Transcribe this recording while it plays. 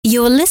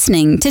You're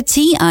listening to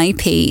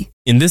TIP.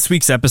 In this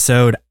week's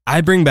episode, I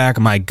bring back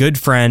my good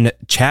friend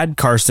Chad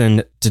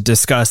Carson to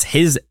discuss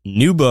his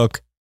new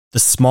book, The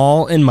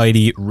Small and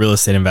Mighty Real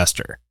Estate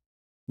Investor.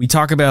 We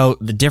talk about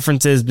the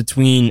differences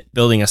between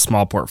building a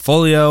small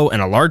portfolio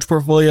and a large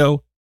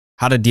portfolio,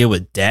 how to deal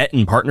with debt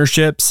and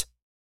partnerships,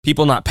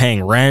 people not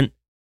paying rent,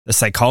 the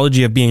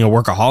psychology of being a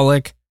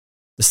workaholic,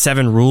 the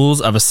 7 rules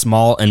of a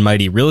small and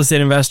mighty real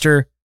estate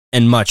investor,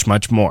 and much,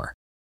 much more.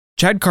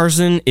 Chad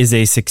Carson is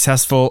a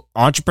successful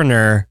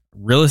entrepreneur,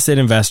 real estate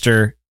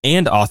investor,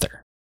 and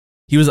author.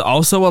 He was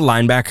also a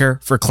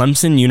linebacker for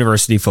Clemson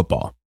University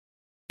football.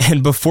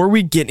 And before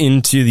we get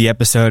into the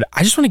episode,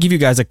 I just want to give you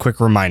guys a quick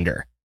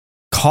reminder.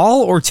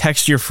 Call or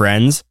text your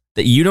friends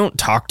that you don't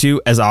talk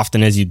to as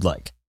often as you'd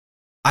like.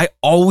 I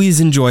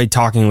always enjoy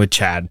talking with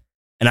Chad,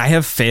 and I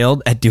have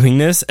failed at doing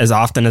this as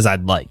often as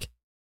I'd like.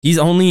 He's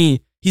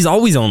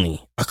always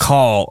only a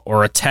call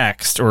or a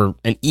text or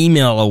an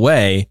email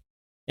away,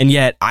 and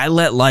yet I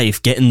let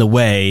life get in the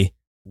way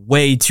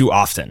too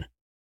often.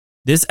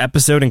 This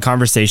episode and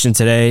conversation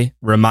today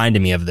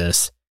reminded me of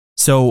this,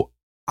 so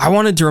I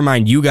wanted to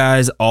remind you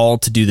guys all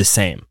to do the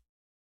same.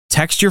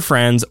 Text your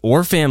friends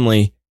or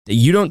family that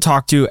you don't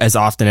talk to as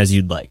often as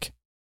you'd like.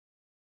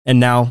 And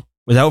now,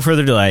 without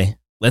further delay,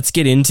 let's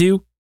get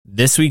into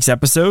this week's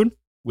episode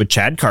with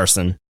Chad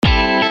Carson.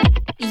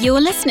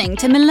 You're listening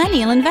to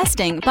Millennial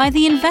Investing by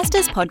the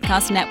Investors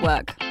Podcast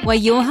Network, where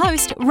your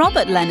host,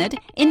 Robert Leonard,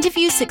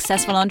 interviews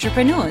successful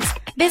entrepreneurs,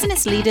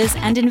 business leaders,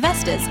 and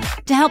investors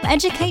to help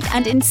educate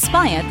and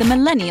inspire the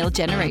millennial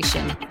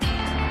generation.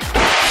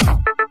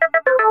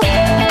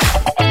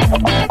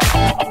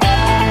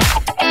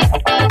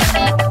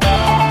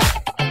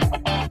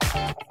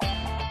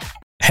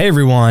 Hey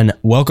everyone,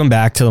 welcome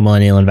back to the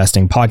Millennial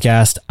Investing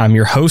Podcast. I'm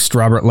your host,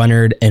 Robert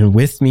Leonard, and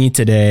with me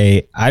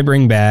today, I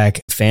bring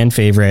back fan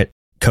favorite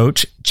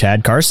Coach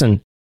Chad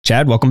Carson.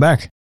 Chad, welcome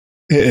back.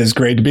 It is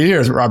great to be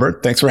here,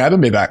 Robert. Thanks for having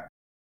me back.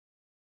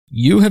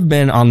 You have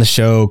been on the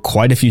show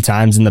quite a few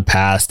times in the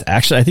past.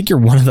 Actually, I think you're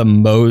one of the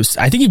most,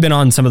 I think you've been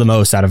on some of the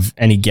most out of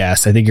any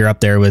guest. I think you're up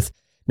there with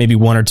maybe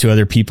 1 or 2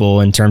 other people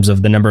in terms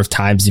of the number of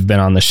times you've been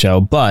on the show,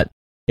 but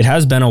it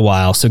has been a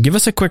while. So give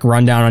us a quick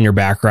rundown on your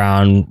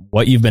background,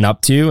 what you've been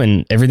up to,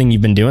 and everything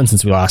you've been doing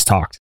since we last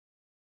talked.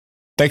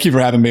 Thank you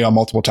for having me on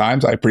multiple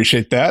times. I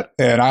appreciate that.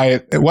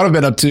 And what I've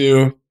been up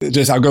to,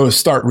 I'll go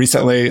start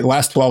recently.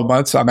 Last 12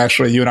 months, you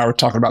and I were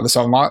talking about this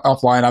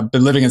offline. I've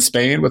been living in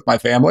Spain with my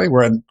family.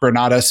 We're in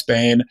Granada,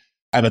 Spain.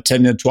 I have a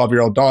 10 and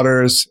 12-year-old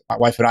daughters. My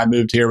wife and I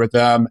moved here with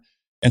them.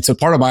 And so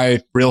part of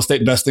my real estate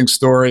investing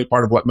story,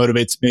 part of what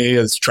motivates me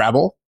is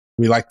travel.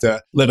 We like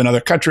to live in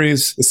other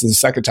countries. This is the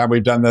second time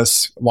we've done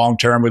this long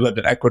term. We lived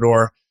in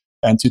Ecuador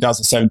in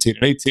 2017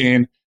 and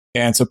 18.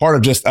 And so part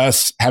of just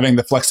us having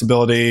the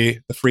flexibility,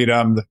 the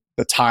freedom,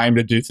 the time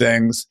to do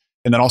things,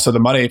 and then also the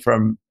money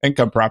from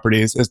income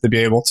properties is to be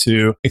able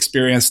to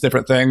experience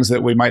different things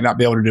that we might not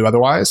be able to do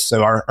otherwise.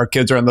 So our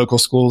kids are in local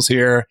schools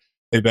here.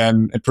 They've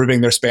been improving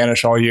their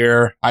Spanish all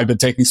year. I've been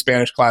taking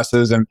Spanish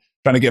classes and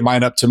trying to get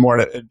mine up to more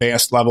at an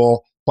advanced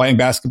level, playing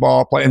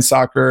basketball, playing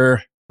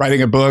soccer,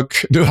 writing a book,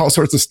 doing all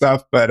sorts of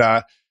stuff.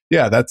 But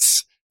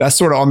that's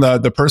sort of on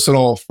the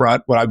personal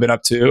front, what I've been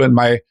up to. And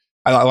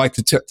I like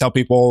to tell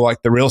people,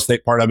 like, the real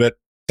estate part of it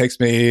takes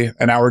me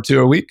an hour or 2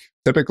 a week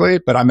typically,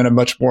 but I'm in a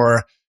much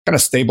more kind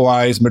of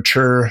stabilized,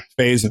 mature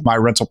phase of my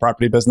rental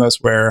property business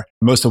where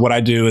most of what I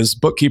do is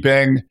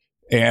bookkeeping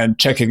and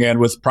checking in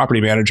with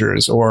property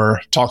managers or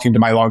talking to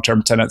my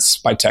long-term tenants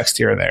by text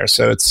here and there.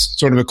 So it's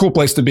sort of a cool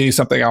place to be,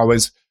 something I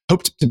always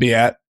hoped to be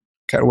at,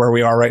 kind of where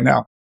we are right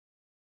now.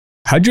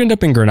 How'd you end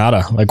up in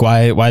Granada? Like,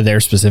 why there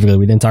specifically?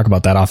 We didn't talk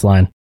about that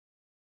offline.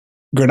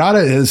 Granada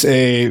is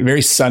a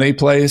very sunny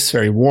place,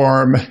 very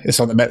warm. It's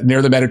on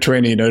near the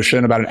Mediterranean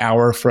Ocean, about an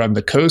hour from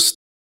the coast.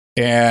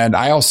 And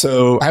I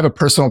have a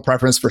personal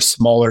preference for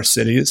smaller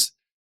cities.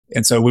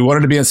 And so we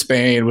wanted to be in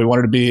Spain. We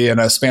wanted to be in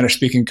a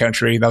Spanish-speaking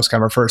country. That was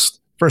kind of our first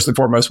and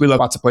foremost. We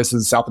love lots of places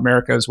in South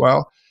America as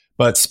well.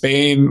 But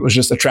Spain was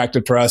just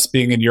attractive for us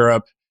being in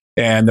Europe,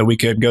 and that we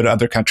could go to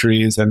other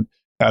countries and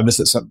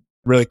visit some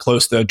really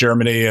close to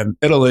Germany and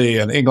Italy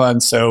and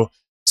England. So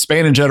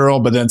Spain in general,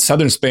 but then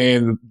southern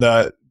Spain,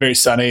 the very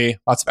sunny,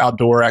 lots of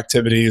outdoor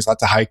activities,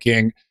 lots of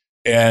hiking.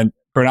 And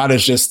Granada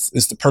is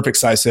the perfect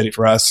size city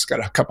for us. It's got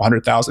a couple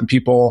 100,000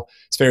 people.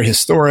 It's very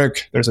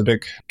historic. There's a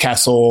big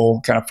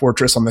castle, kind of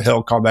fortress on the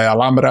hill called the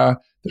Alhambra,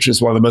 which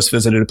is one of the most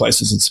visited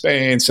places in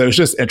Spain. So it's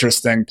just an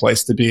interesting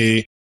place to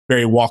be,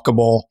 very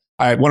walkable.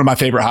 One of my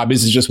favorite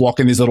hobbies is just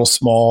walking these little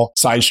small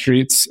side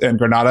streets in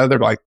Granada. They're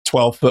like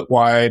 12-foot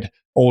wide,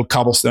 old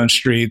cobblestone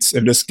streets,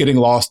 and just getting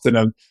lost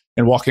and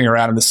walking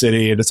around in the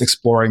city and just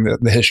exploring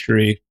the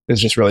history is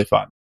just really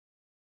fun.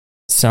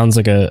 Sounds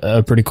like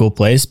a pretty cool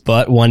place,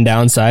 but one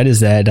downside is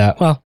that,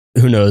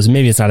 who knows,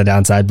 maybe it's not a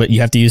downside, but you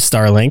have to use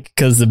Starlink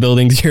because the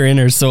buildings you're in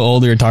are so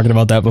old. We were talking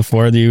about that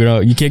before.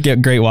 You can't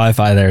get great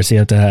Wi-Fi there, so you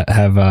have to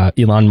have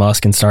Elon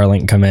Musk and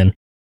Starlink come in.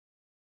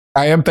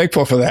 I am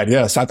thankful for that.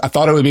 Yes. I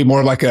thought it would be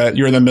more like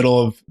you're in the middle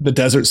of the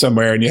desert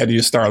somewhere and you had to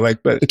use Starlink,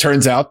 but it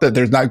turns out that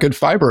there's not good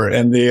fiber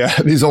in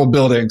these old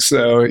buildings.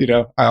 So,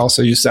 I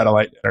also use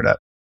satellite internet.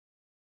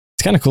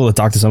 It's kind of cool to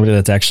talk to somebody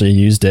that's actually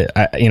used it.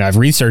 I've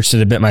researched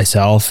it a bit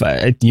myself.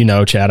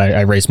 Chad,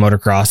 I race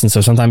motocross. And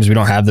so sometimes we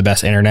don't have the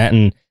best internet.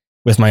 And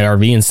with my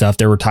RV and stuff,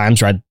 there were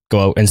times where I'd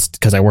go out and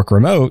because I work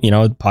remote,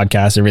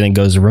 podcast, everything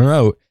goes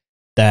remote,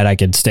 that I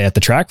could stay at the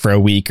track for a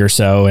week or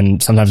so.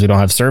 And sometimes we don't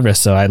have service.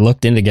 So I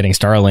looked into getting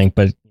Starlink,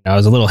 but I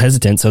was a little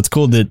hesitant. So it's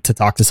cool to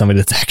talk to somebody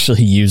that's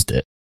actually used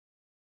it.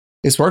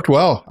 It's worked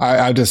well.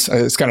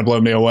 It's kind of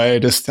blown me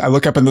away. I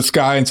look up in the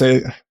sky and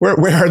say, where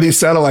are these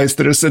satellites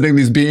that are sending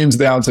these beams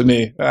down to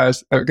me? I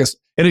guess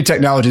any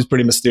technology is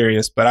pretty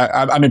mysterious, but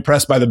I'm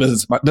impressed by the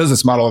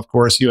business model. Of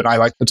course, you and I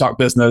like to talk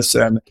business,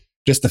 and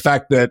just the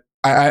fact that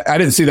I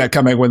didn't see that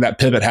coming when that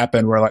pivot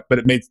happened. But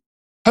it made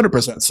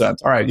 100%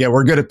 sense. All right, yeah,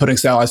 we're good at putting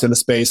satellites into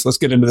space. Let's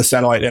get into the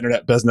satellite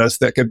internet business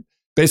that could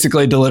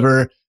basically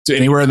deliver to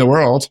anywhere in the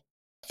world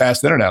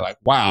fast internet. Like,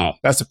 wow,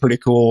 that's a pretty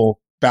cool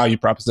value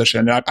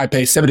proposition. And I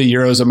pay 70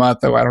 euros a month,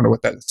 though I don't know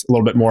what that's a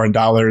little bit more in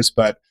dollars,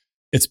 but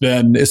it's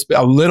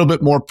a little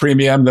bit more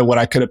premium than what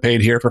I could have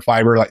paid here for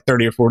fiber, like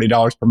 $30 or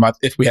 $40 per month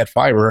if we had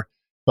fiber.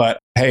 But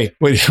hey,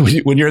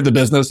 when you're in the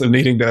business of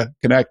needing to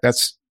connect,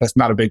 that's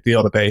not a big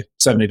deal to pay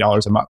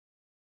 $70 a month.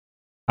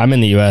 I'm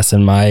in the US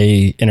and my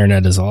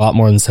internet is a lot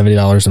more than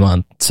 $70 a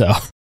month. So,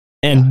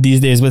 and these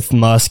days with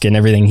Musk and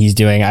everything he's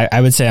doing,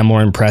 I would say I'm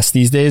more impressed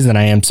these days than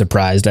I am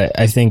surprised.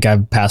 I think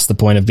I've passed the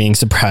point of being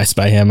surprised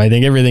by him. I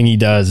think everything he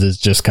does is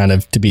just kind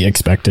of to be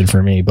expected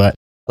for me. But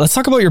let's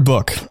talk about your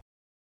book.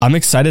 I'm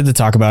excited to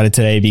talk about it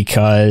today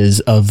because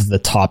of the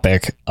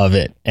topic of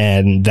it,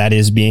 and that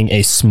is being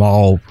a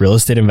small real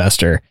estate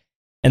investor.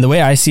 And the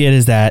way I see it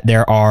is that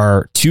there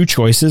are two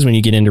choices when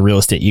you get into real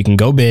estate. You can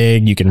go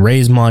big, you can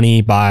raise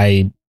money,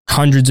 buy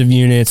hundreds of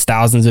units,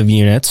 thousands of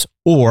units,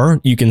 or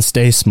you can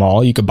stay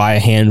small. You could buy a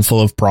handful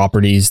of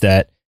properties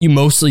that you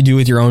mostly do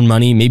with your own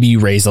money. Maybe you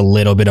raise a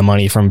little bit of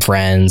money from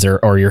friends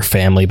or your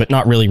family, but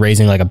not really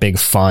raising like a big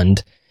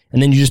fund.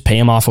 And then you just pay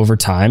them off over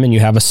time and you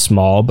have a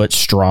small but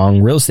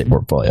strong real estate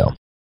portfolio.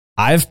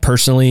 I've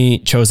personally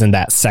chosen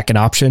that second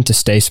option, to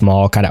stay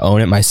small, kind of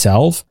own it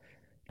myself,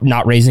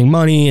 not raising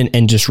money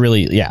and just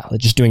really,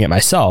 just doing it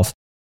myself.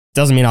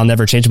 Doesn't mean I'll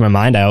never change my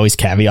mind. I always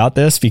caveat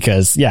this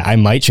because, I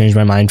might change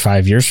my mind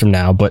 5 years from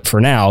now. But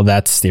for now,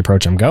 that's the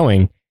approach I'm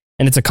going.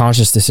 And it's a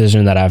conscious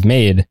decision that I've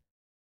made.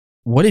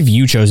 What have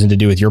you chosen to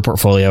do with your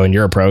portfolio and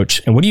your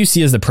approach? And what do you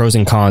see as the pros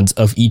and cons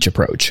of each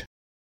approach?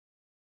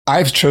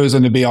 I've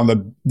chosen to be on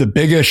the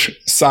biggish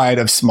side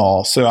of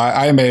small. So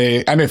I'm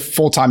a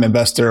full-time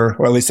investor,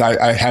 or at least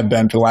I have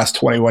been for the last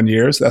 21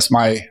 years. That's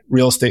my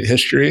real estate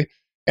history.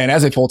 And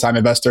as a full-time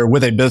investor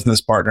with a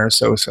business partner,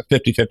 so it's a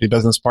 50-50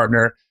 business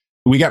partner,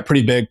 we got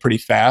pretty big pretty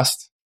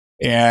fast.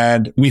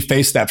 And we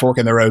faced that fork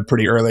in the road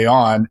pretty early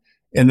on.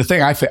 And the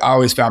thing I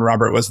always found,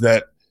 Robert, was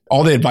that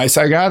all the advice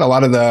I got,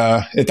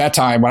 at that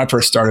time when I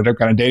first started, I'm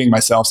kind of dating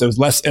myself. So it was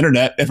less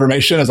internet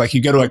information. It's like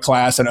you go to a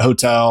class in a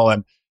hotel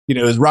and,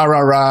 it was rah,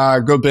 rah, rah,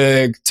 go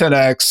big,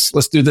 10X,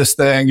 let's do this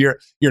thing.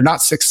 You're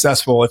not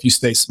successful if you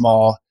stay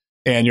small,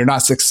 and you're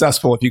not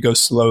successful if you go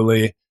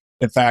slowly.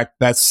 In fact,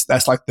 that's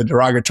like the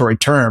derogatory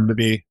term to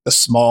be a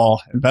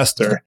small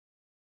investor.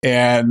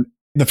 And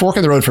the fork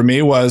in the road for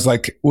me was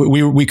like,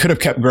 we could have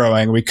kept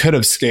growing. We could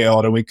have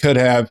scaled, and we could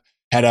have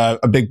had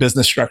a big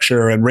business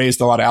structure and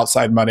raised a lot of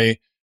outside money.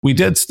 We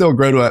did still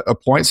grow to a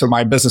point. So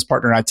my business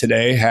partner and I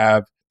today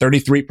have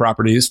 33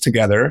 properties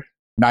together,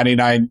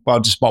 99,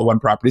 just bought one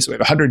property. So we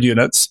have 100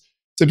 units.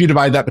 So if you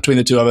divide that between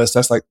the two of us,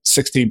 that's like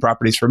 16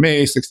 properties for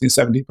me, 16,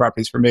 17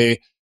 properties for me,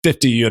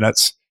 50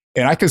 units.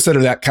 And I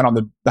consider that kind of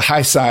on the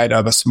high side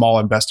of a small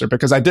investor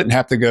because I didn't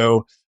have to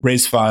go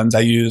raise funds.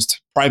 I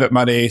used private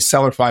money,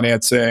 seller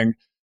financing,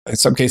 in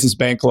some cases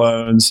bank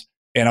loans,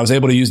 and I was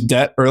able to use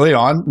debt early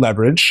on,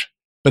 leverage.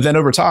 But then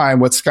over time,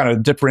 what's kind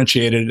of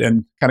differentiated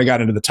and kind of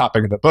got into the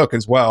topic of the book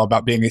as well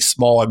about being a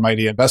small and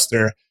mighty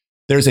investor,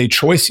 there's a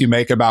choice you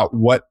make about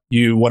what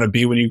you want to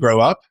be when you grow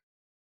up.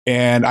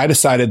 And I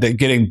decided that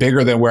getting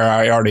bigger than where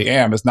I already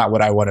am is not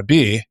what I want to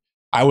be.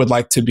 I would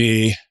like to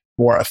be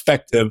more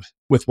effective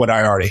with what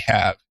I already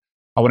have.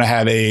 I want to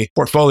have a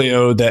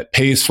portfolio that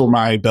pays for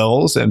my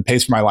bills and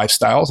pays for my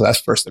lifestyle. So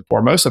that's first and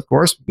foremost, of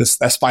course.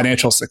 That's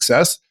financial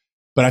success.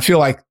 But I feel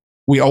like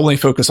we only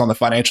focus on the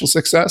financial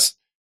success.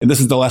 And this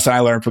is the lesson I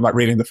learned from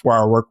reading the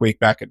 4-Hour Workweek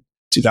back in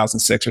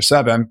 2006 or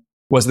 7,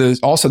 was there's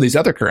also these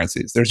other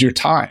currencies. There's your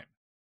time.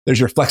 There's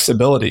your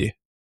flexibility.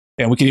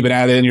 And we can even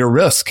add in your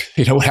risk.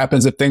 What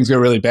happens if things go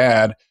really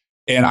bad?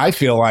 And I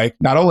feel like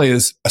not only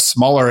is a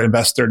smaller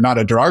investor not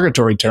a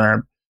derogatory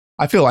term,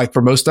 I feel like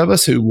for most of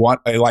us who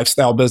want a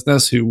lifestyle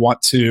business, who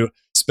want to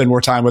spend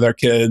more time with our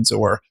kids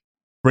or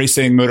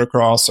racing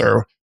motocross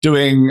or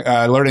doing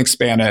learning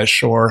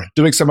Spanish or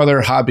doing some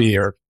other hobby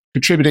or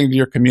contributing to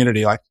your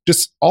community, like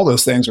just all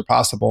those things are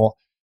possible,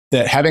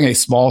 that having a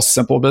small,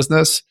 simple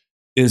business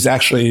is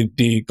actually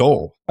the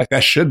goal. Like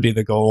that should be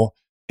the goal.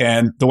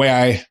 And the way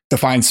I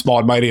define small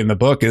and mighty in the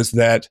book is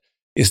that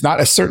is not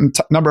a certain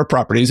number of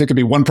properties. It could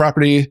be one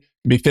property, it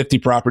could be 50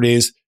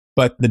 properties.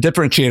 But the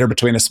differentiator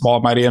between a small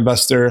and mighty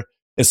investor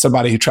is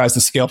somebody who tries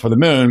to scale for the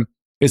moon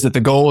is that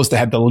the goal is to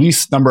have the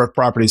least number of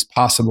properties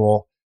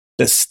possible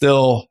that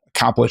still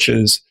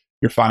accomplishes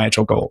your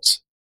financial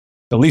goals.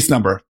 The least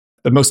number,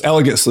 the most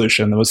elegant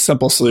solution, the most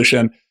simple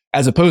solution,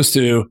 as opposed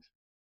to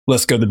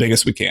let's go the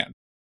biggest we can.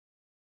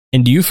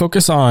 And do you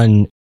focus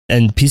on,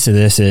 and piece of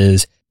this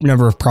is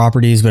number of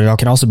properties, but it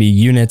can also be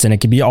units, and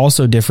it can be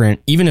also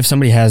different, even if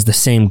somebody has the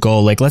same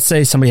goal. Like let's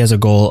say somebody has a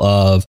goal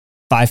of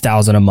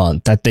 $5,000 a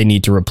month that they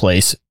need to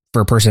replace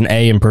for person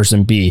A and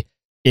person B.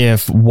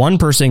 If one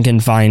person can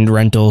find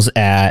rentals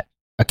at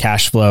a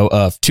cash flow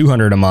of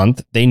 $200 a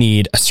month, they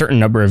need a certain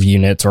number of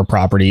units or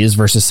properties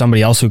versus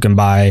somebody else who can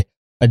buy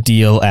a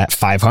deal at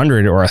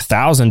 $500 or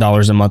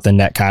 $1,000 a month in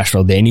net cash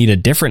flow. They need a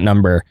different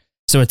number.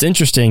 So what's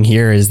interesting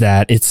here is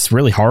that it's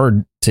really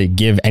hard to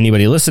give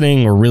anybody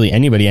listening or really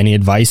anybody any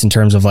advice in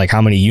terms of like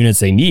how many units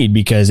they need,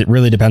 because it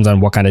really depends on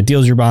what kind of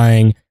deals you're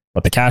buying,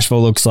 what the cash flow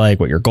looks like,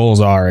 what your goals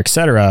are,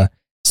 etc.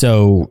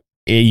 So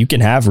you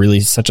can have really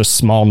such a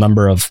small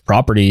number of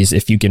properties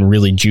if you can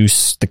really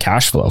juice the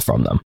cash flow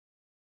from them.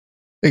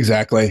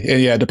 Exactly.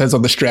 And yeah, it depends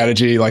on the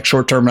strategy. Like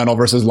short-term rental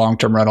versus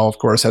long-term rental, of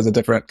course, has a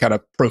different kind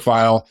of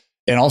profile.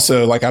 And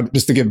also, like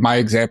just to give my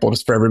example,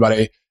 just for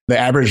everybody, the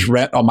average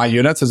rent on my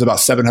units is about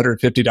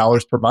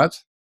 $750 per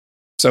month.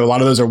 So a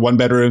lot of those are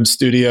one-bedroom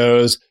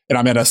studios, and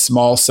I'm in a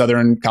small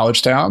southern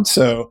college town.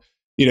 So,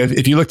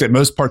 if you looked at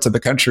most parts of the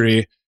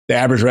country, the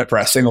average rent for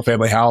a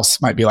single-family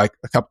house might be like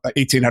 $1,800,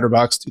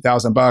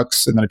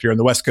 $2,000, and then if you're in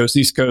the West Coast,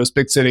 East Coast,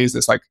 big cities,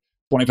 it's like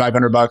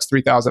 $2,500,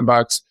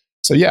 $3,000.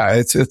 So yeah,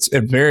 it's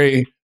a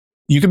very,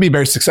 you can be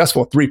very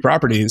successful with 3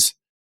 properties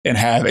and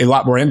have a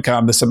lot more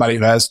income than somebody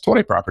who has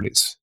 20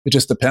 properties. It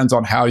just depends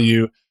on how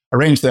you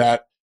arrange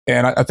that.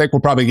 And I think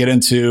we'll probably get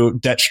into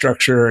debt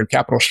structure and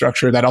capital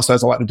structure. That also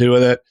has a lot to do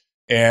with it.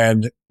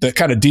 And the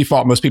kind of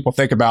default most people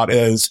think about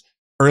is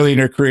early in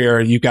your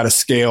career, you've got to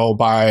scale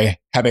by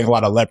having a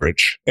lot of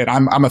leverage. And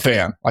I'm a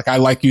fan. Like I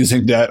like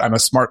using debt. I'm a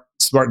smart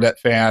debt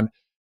fan.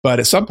 But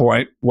at some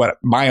point, what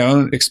my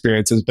own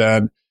experience has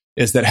been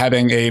is that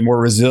having a more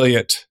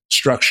resilient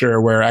structure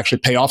where I actually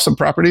pay off some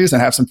properties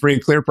and have some free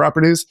and clear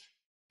properties,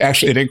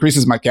 actually it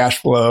increases my cash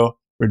flow,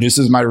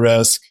 reduces my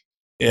risk.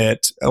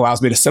 It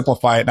allows me to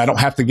simplify it. And I don't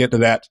have to get to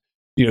that,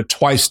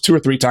 twice, 2 or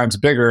 3 times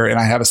bigger. And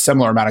I have a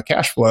similar amount of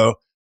cash flow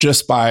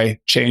just by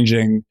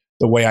changing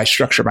the way I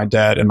structure my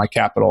debt and my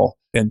capital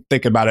and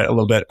think about it a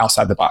little bit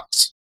outside the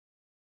box.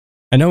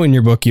 I know in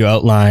your book, you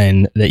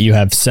outline that you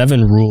have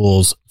 7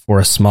 rules for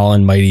a small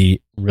and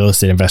mighty real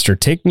estate investor.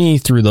 Take me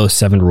through those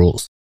 7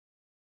 rules.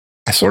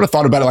 I sort of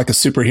thought about it like a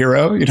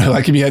superhero,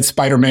 like if you had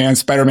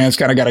Spider-Man's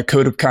kind of got a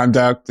code of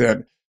conduct,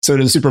 and so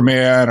does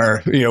Superman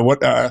or,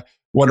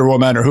 Wonder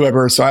Woman or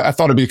whoever. So I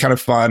thought it'd be kind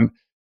of fun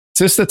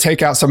just to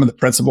take out some of the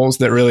principles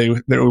that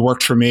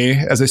worked for me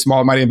as a small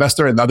and mighty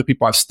investor and the other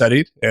people I've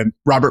studied. And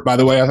Robert, by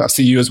the way, I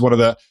see you as one of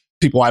the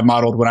people I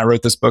modeled when I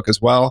wrote this book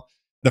as well.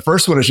 The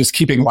first one is just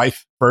keeping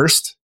life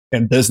first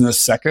and business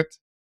second.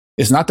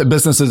 It's not that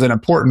business isn't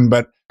important,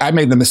 but I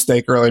made the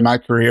mistake early in my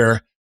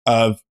career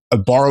of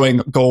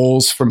borrowing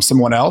goals from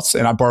someone else.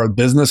 And I borrowed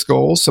business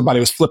goals. Somebody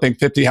was flipping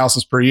 50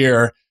 houses per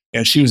year,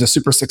 and she was a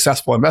super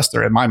successful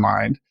investor in my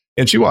mind.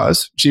 And she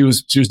was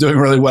doing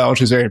really well.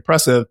 She was very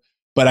impressive,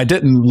 but I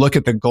didn't look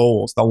at the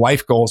goals, the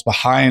life goals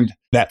behind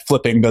that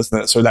flipping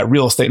business or that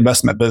real estate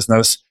investment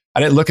business.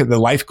 I didn't look at the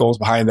life goals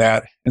behind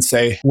that and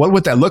say, what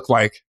would that look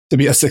like to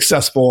be a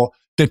successful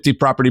 50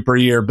 property per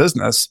year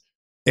business?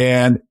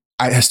 And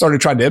I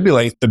started trying to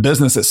emulate the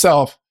business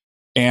itself.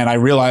 And I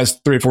realized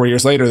 3 or 4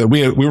 years later that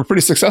we were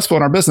pretty successful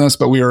in our business,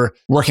 but we were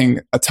working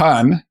a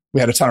ton. We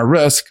had a ton of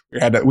risk.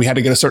 We had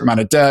to get a certain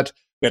amount of debt.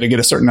 We had to get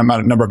a certain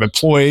number of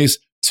employees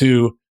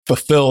to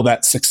fulfill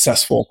that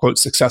successful, quote,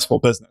 successful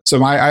business.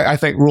 So I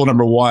think rule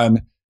number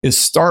 1 is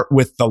start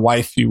with the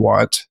life you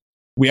want.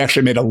 We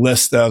actually made a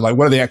list of like,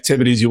 what are the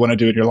activities you want to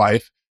do in your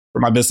life for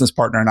my business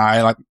partner and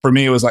I. Like for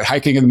me, it was like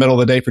hiking in the middle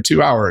of the day for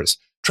 2 hours,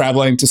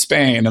 traveling to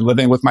Spain and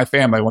living with my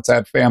family once I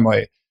had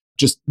family,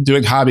 just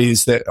doing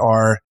hobbies that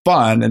are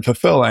fun and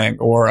fulfilling,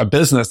 or a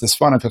business that's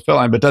fun and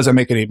fulfilling, but doesn't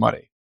make any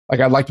money. Like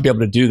I'd like to be able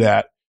to do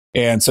that.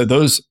 And so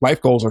those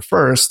life goals are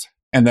first.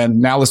 And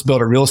then now let's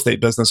build a real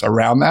estate business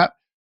around that.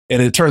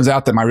 And it turns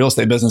out that my real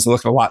estate business is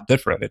looking a lot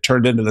different. It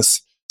turned into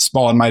this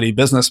small and mighty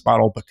business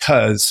model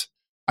because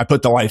I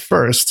put the life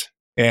first.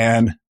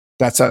 And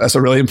that's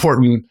a really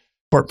important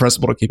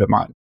principle to keep in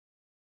mind.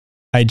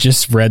 I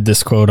just read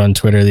this quote on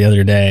Twitter the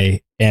other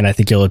day, and I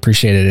think you'll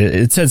appreciate it.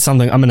 It said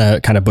something, I'm going to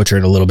kind of butcher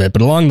it a little bit,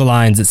 but along the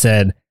lines, it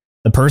said,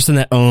 the person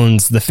that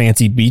owns the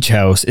fancy beach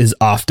house is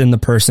often the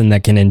person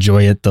that can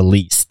enjoy it the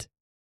least.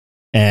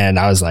 And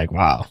I was like,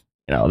 wow,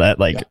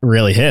 that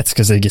really hits,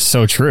 because it's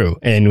so true.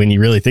 And when you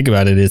really think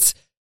about it, it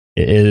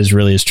is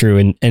really is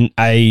true. And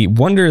I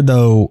wonder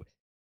though,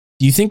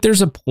 do you think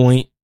there's a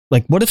point,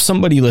 like what if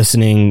somebody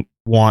listening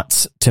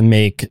wants to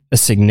make a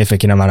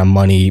significant amount of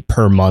money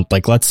per month,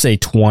 like let's say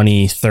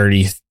 $20,000,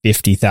 $30,000,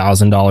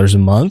 $50,000 a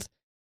month,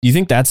 Do you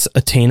think that's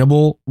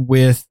attainable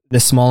with the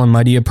small and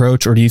mighty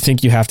approach? Or do you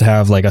think you have to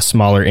have like a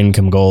smaller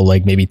income goal,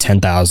 like maybe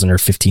 10,000 or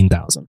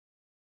 15,000?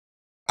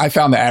 I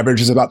found the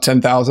average is about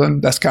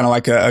 10,000. That's kind of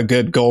like a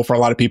good goal for a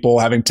lot of people,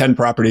 having 10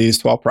 properties,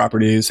 12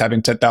 properties,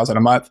 having 10,000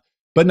 a month.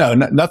 But no,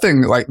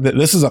 nothing like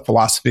this is a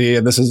philosophy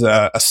and this is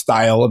a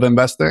style of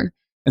investing.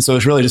 And so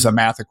it's really just a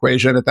math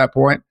equation at that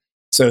point.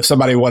 So if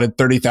somebody wanted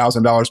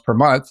 $30,000 per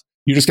month,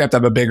 you just have to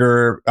have a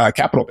bigger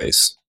capital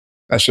base.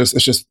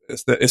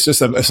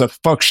 It's a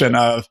function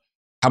of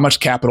how much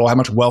capital, how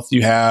much wealth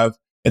you have,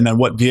 and then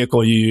what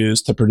vehicle you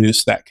use to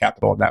produce that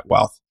capital and that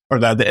wealth, or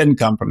the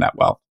income from that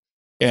wealth.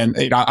 And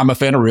I'm a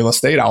fan of real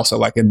estate. I also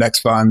like index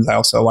funds. I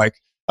also like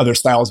other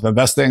styles of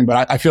investing.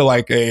 But I feel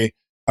like a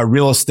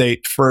real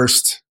estate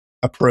first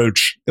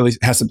approach at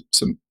least has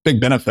some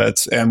big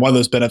benefits. And one of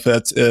those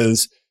benefits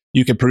is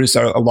you can produce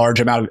a large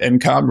amount of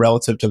income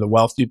relative to the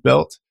wealth you've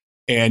built.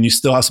 And you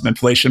still have some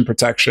inflation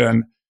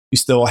protection. You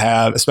still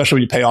have, especially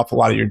when you pay off a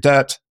lot of your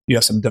debt, you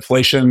have some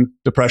depression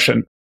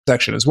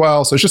protection as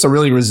well. So it's just a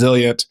really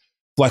resilient,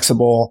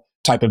 flexible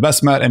type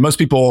investment. And most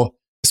people,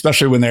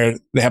 especially when they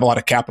have a lot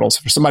of capital,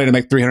 so for somebody to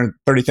make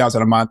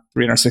 $330,000 a month,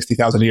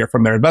 $360,000 a year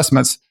from their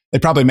investments, they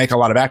probably make a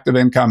lot of active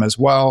income as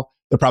well.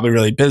 They're probably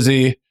really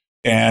busy.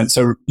 And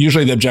so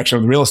usually the objection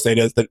with real estate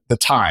is the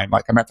time.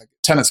 Like I'm at the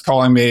tenants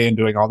calling me and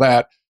doing all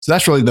that. So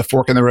that's really the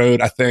fork in the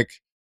road, I think,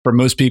 for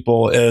most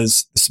people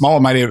is the small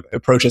and mighty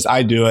approach as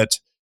I do it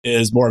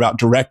is more about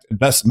direct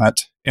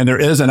investment. And there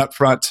is an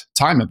upfront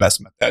time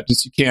investment that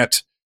just you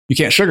can't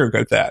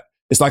sugarcoat that.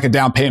 It's like a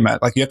down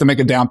payment. Like you have to make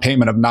a down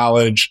payment of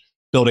knowledge,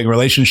 building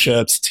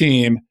relationships,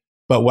 team.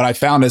 But what I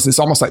found is it's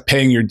almost like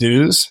paying your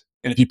dues.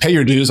 And if you pay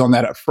your dues on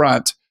that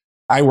upfront,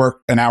 I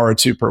work an hour or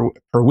two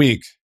per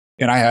week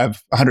and I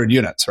have 100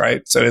 units,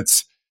 right? So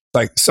it's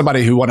like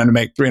somebody who wanted to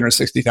make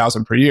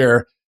 $360,000 per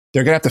year,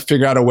 they're going to have to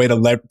figure out a way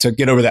to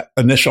get over that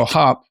initial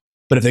hump.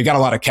 But if they got a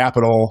lot of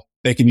capital,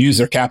 they can use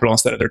their capital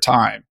instead of their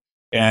time.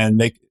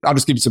 And I'll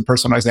just give you some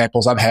personal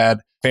examples. I've had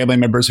family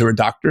members who are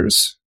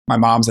doctors. My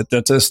mom's a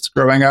dentist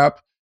growing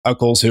up,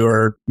 uncles who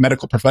are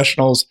medical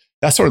professionals.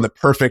 That's sort of the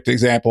perfect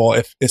example.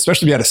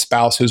 Especially if you had a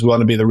spouse who's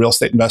willing to be the real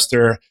estate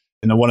investor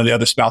and then one of the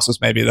other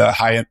spouses, maybe the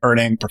high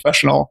earning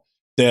professional,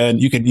 then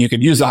you can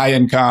use the high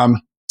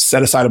income,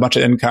 set aside a bunch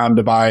of income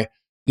to buy,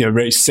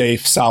 very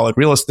safe, solid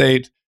real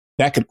estate.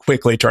 That could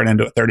quickly turn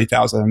into a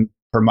 $30,000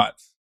 per month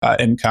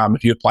income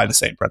if you apply the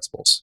same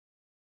principles.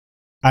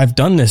 I've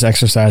done this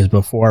exercise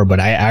before, but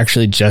I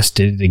actually just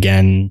did it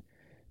again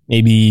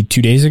maybe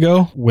 2 days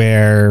ago,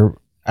 where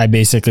I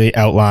basically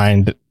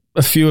outlined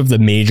a few of the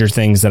major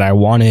things that I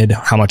wanted,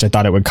 how much I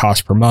thought it would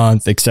cost per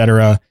month,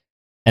 etc.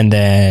 And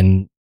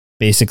then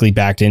basically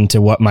backed into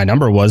what my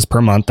number was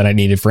per month that I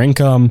needed for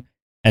income.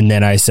 And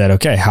then I said,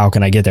 okay, how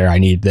can I get there? I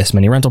need this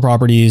many rental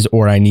properties,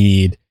 or I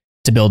need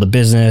to build a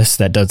business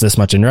that does this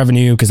much in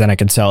revenue, because then I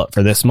can sell it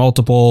for this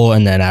multiple.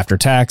 And then after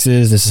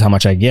taxes, this is how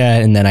much I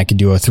get. And then I could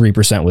do a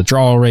 3%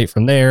 withdrawal rate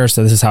from there.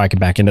 So this is how I can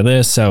back into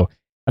this. So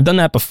I've done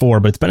that before,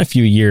 but it's been a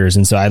few years.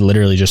 And so I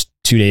literally just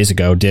 2 days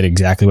ago did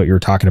exactly what you were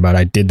talking about.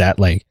 I did that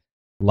like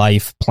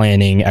life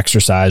planning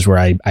exercise where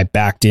I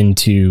backed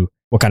into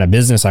what kind of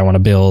business I want to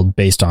build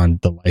based on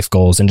the life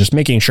goals and just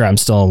making sure I'm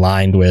still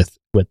aligned with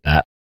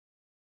that.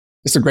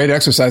 It's a great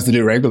exercise to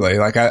do regularly.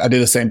 Like I do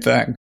the same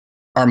thing.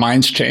 Our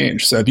minds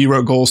change. So if you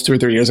wrote goals 2 or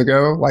 3 years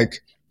ago, like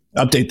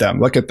update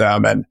them, look at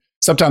them. And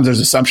sometimes there's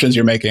assumptions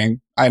you're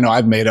making. I know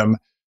I've made them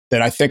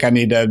that I think I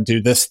need to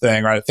do this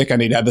thing, or I think I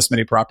need to have this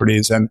many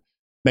properties. And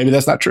maybe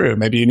that's not true.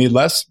 Maybe you need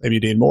less, maybe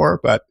you need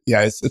more. But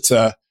yeah, you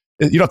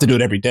don't have to do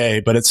it every day,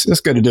 but it's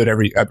good to do it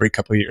every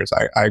couple of years.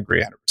 I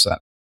agree 100%.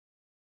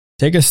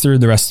 Take us through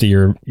the rest of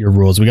your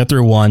rules. We got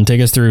through 1. Take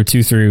us through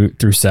 2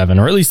 through 7,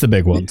 or at least the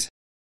big ones.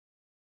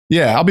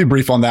 Yeah, I'll be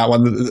brief on that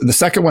one. The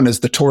second one is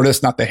the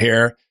tortoise, not the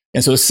hare.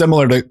 And so it's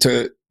similar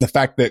to the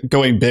fact that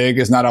going big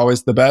is not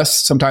always the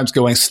best. Sometimes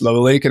going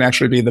slowly can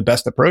actually be the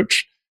best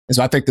approach. And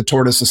so I think the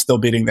tortoise is still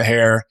beating the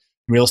hare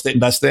in real estate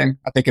investing.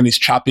 I think in these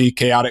choppy,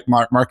 chaotic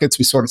markets,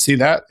 we sort of see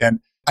that. And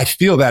I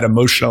feel that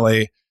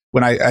emotionally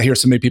when I hear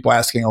so many people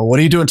asking, oh, what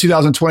do you do in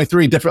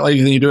 2023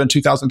 differently than you do in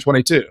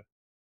 2022? And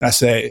I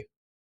say,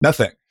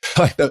 nothing.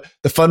 Like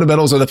the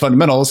fundamentals are the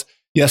fundamentals.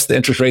 Yes, the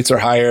interest rates are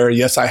higher.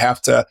 Yes, I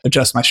have to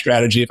adjust my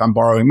strategy if I'm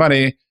borrowing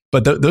money.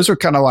 But those are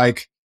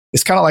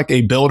it's kind of like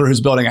a builder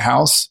who's building a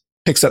house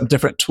picks up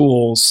different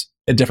tools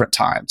at different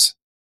times.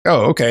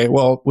 Oh, okay.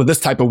 Well, with this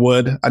type of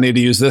wood, I need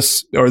to use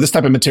this, or this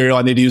type of material,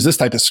 I need to use this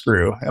type of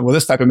screw. And with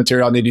this type of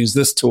material, I need to use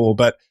this tool.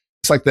 But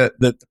it's like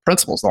the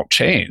principles don't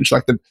change.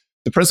 Like the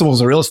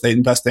principles of real estate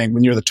investing,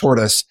 when you're the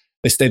tortoise,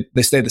 they stay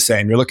the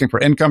same. You're looking for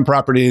income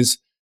properties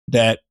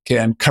that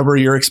can cover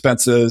your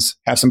expenses,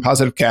 have some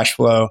positive cash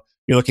flow.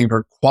 You're looking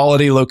for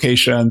quality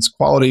locations,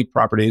 quality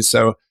properties.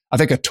 So I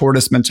think a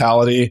tortoise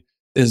mentality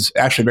is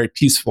actually very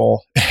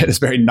peaceful. It's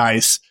very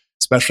nice,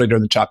 especially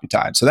during the choppy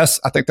time. So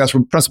I think that's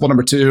principle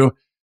number 2.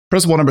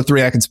 Principle number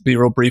 3, I can be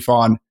real brief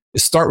on,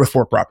 is start with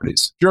 4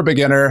 properties. If you're a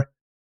beginner,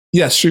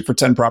 yes, shoot for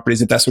 10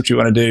 properties if that's what you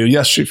want to do.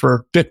 Yes, shoot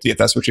for 50 if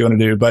that's what you want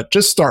to do, but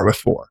just start with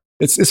 4.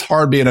 It's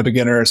hard being a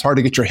beginner. It's hard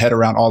to get your head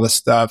around all this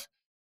stuff.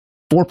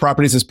 4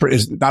 properties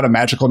is not a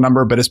magical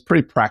number, but it's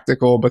pretty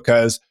practical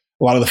because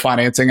a lot of the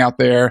financing out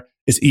there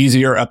is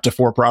easier up to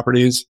 4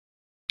 properties.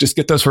 Just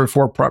get those for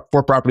four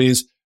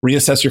properties,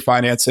 reassess your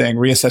financing,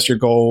 reassess your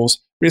goals,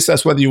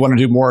 reassess whether you want to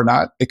do more or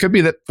not. It could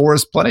be that 4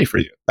 is plenty for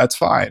you. That's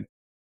fine.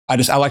 I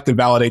like to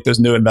validate those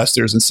new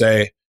investors and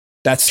say,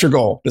 that's your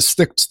goal. Just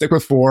stick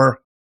with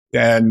 4.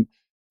 And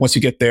once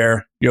you get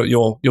there,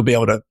 you'll be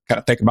able to kind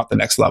of think about the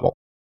next level.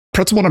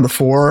 Principle number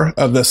 4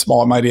 of the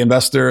small and mighty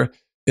investor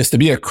is to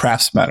be a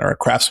craftsman or a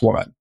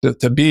craftswoman,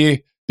 to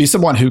be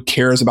someone who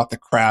cares about the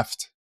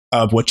craft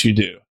of what you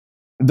do.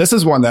 This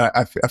is one that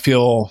I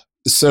feel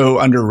is so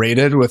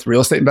underrated with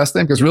real estate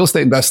investing, because real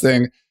estate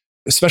investing,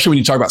 especially when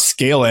you talk about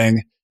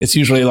scaling, it's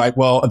usually like,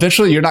 well,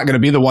 eventually you're not going to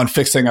be the one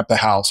fixing up the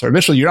house, or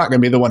eventually you're not going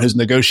to be the one who's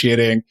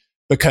negotiating,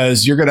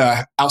 because you're going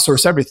to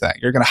outsource everything.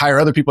 You're going to hire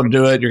other people to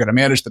do it. You're going to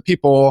manage the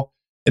people.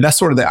 And that's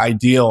sort of the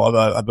ideal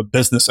of a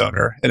business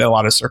owner in a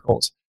lot of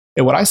circles.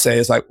 And what I say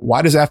is like,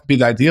 why does it have to be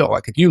the ideal?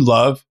 Like if you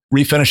love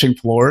refinishing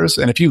floors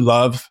and if you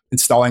love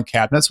installing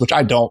cabinets, which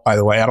I don't, by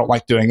the way, I don't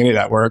like doing any of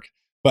that work,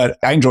 but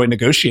I enjoy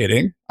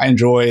negotiating. I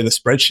enjoy the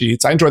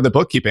spreadsheets. I enjoy the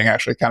bookkeeping,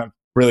 actually. Kind of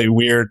really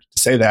weird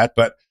to say that,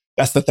 but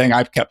that's the thing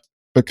I've kept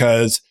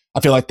because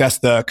I feel like that's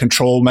the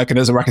control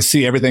mechanism where I can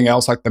see everything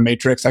else like the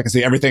matrix. I can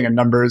see everything in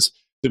numbers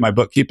through my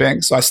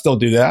bookkeeping. So I still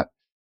do that.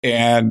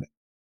 And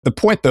the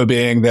point though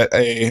being that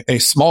a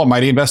small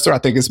mighty investor, I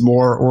think, is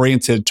more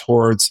oriented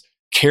towards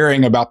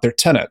caring about their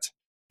tenant,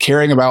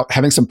 caring about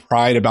having some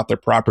pride about their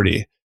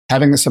property,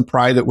 having some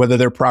pride that whether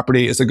their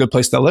property is a good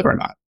place to live or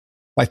not.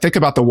 Like think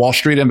about the Wall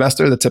Street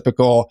investor, the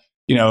typical,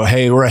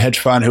 hey, we're a hedge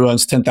fund who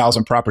owns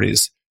 10,000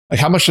 properties. Like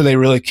how much do they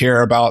really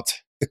care about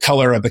the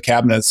color of the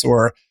cabinets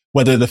or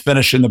whether the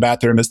finish in the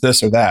bathroom is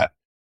this or that?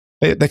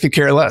 They could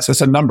care less.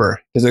 It's a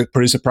number. Does it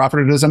produce a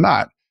profit or does it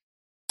not?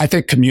 I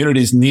think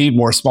communities need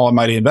more small and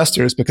mighty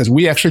investors because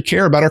we actually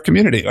care about our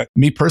community. Like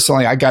me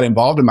personally, I got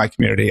involved in my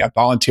community. I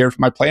volunteered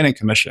for my planning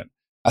commission.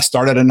 I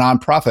started a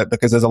nonprofit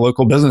because as a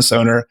local business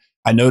owner,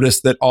 I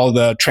noticed that all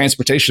the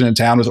transportation in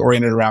town was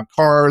oriented around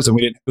cars and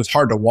it was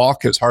hard to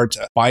walk. It was hard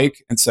to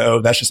bike. And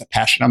so that's just a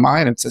passion of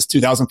mine. And since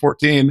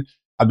 2014,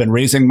 I've been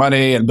raising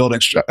money and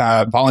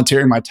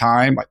volunteering my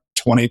time, like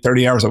 20,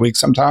 30 hours a week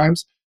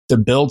sometimes, to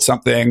build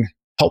something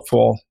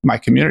helpful in my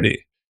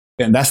community.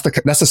 And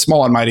that's a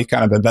small and mighty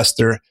kind of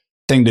investor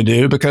thing to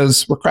do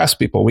because we're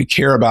craftspeople. We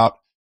care about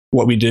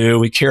what we do.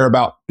 We care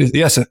about,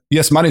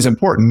 yes, money's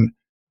important,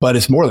 but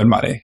it's more than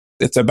money.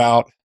 It's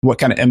about what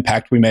kind of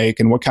impact we make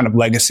and what kind of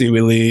legacy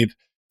we leave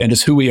and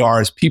just who we are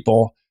as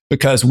people,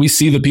 because we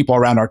see the people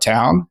around our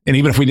town. And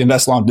even if we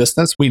invest long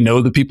distance, we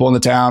know the people in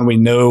the town. We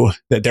know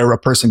that they're a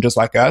person just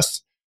like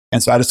us.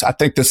 And so I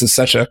think this is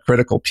such a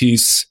critical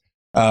piece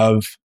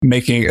of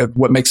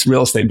what makes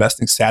real estate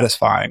investing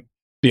satisfying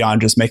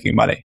beyond just making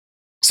money.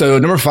 So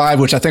number 5,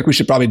 which I think we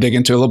should probably dig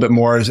into a little bit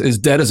more, is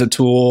debt as a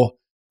tool.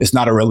 It's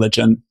not a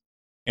religion.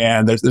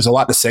 And there's a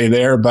lot to say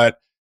there, but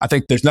I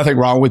think there's nothing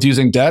wrong with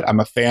using debt. I'm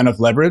a fan of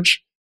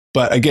leverage.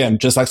 But again,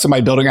 just like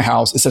somebody building a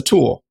house, it's a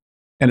tool.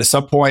 And at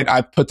some point,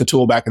 I put the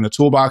tool back in the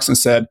toolbox and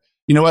said,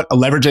 you know what?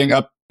 Leveraging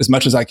up as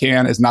much as I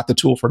can is not the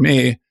tool for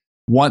me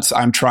once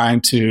I'm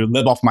trying to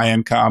live off my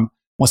income,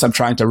 once I'm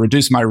trying to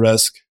reduce my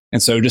risk.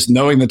 And so just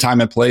knowing the time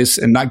and place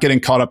and not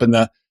getting caught up in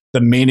the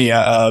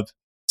mania of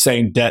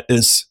saying debt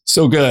is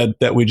so good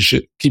that we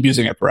should keep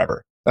using it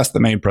forever. That's the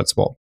main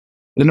principle.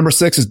 The number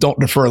 6 is don't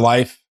defer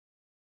life.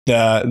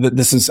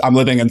 I'm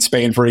living in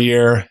Spain for a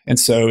year. And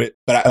so,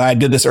 but I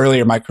did this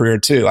earlier in my career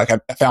too. Like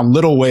I found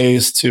little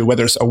ways to,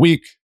 whether it's a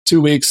week,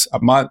 2 weeks, a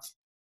month,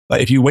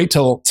 like if you wait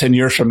till 10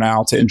 years from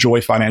now to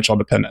enjoy financial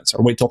independence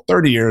or wait till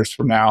 30 years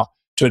from now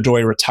to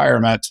enjoy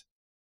retirement,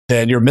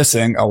 then you're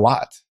missing a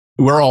lot.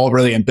 We're all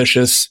really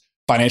ambitious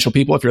financial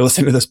people. If you're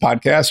listening to this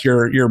podcast,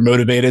 you're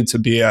motivated to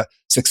be a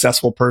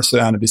successful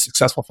person, to be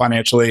successful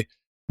financially.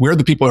 We're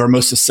the people who are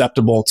most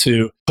susceptible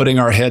to putting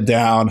our head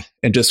down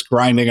and just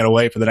grinding it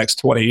away for the next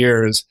 20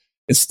 years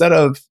instead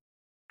of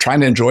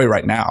trying to enjoy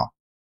right now.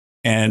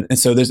 And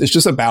so it's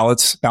just a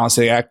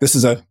balancing act. This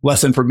is a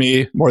lesson for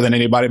me more than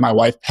anybody. My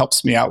wife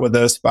helps me out with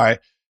this by,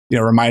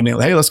 reminding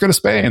me, hey, let's go to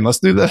Spain. Let's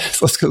do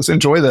this. Let's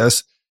enjoy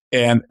this.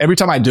 And every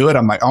time I do it,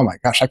 I'm like, oh my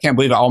gosh, I can't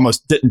believe I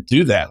almost didn't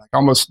do that. Like I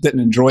almost didn't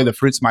enjoy the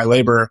fruits of my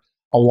labor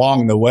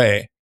along the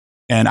way.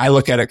 And I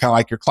look at it kind of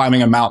like you're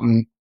climbing a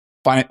mountain,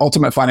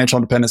 ultimate financial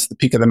independence at the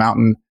peak of the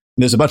mountain. And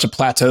there's a bunch of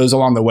plateaus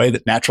along the way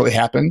that naturally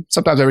happen,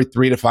 sometimes every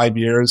 3 to 5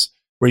 years,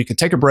 where you can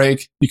take a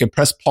break, you can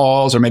press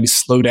pause or maybe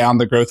slow down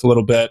the growth a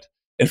little bit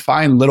and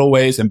find little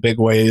ways and big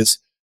ways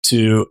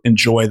to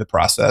enjoy the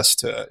process,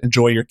 to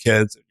enjoy your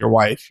kids, your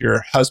wife,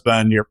 your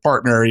husband, your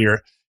partner,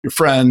 your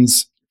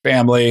friends,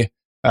 family.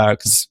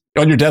 Because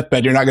on your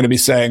deathbed, you're not going to be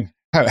saying,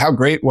 how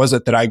great was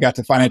it that I got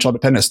to financial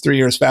independence 3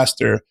 years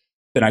faster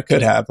than I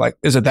could have? Like,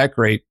 is it that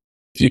great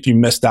if you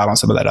missed out on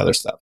some of that other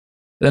stuff?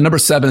 Then number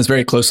 7 is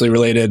very closely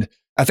related.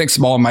 I think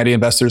small and mighty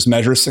investors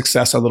measure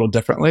success a little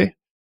differently.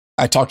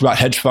 I talked about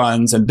hedge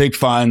funds and big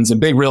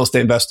real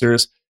estate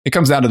investors. It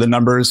comes down to the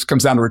numbers,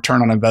 comes down to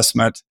return on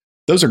investment.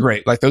 those are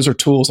great. Like those are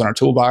tools in our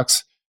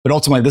toolbox. But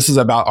ultimately, this is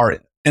about our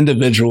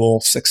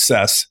individual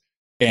success.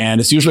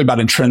 And it's usually about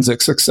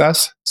intrinsic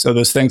success. So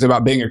those things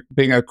about being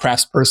a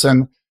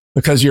craftsperson,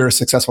 because you're a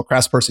successful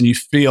craftsperson, you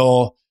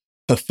feel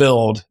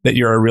fulfilled that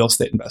you're a real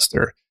estate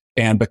investor.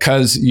 And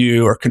because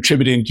you are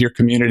contributing to your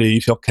community,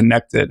 you feel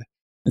connected.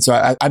 And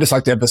so I just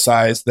like to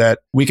emphasize that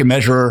we can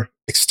measure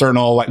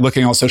external, like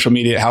looking on social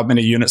media, how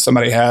many units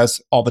somebody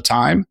has all the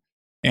time.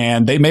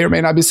 And they may or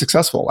may not be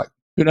successful. Like,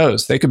 who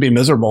knows? They could be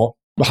miserable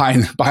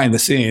behind the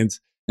scenes.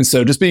 And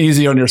so just be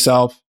easy on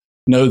yourself.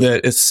 Know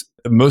that it's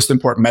the most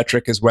important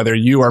metric is whether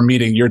you are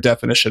meeting your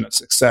definition of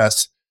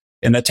success.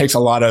 And that takes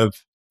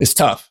it's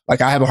tough.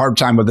 Like I have a hard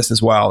time with this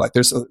as well. Like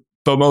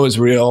FOMO is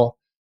real.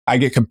 I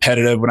get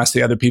competitive when I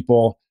see other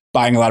people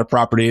buying a lot of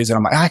properties and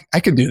I'm like, I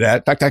could do that.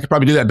 In fact, I could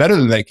probably do that better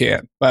than they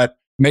can. But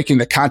making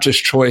the conscious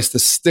choice to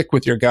stick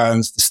with your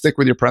guns, to stick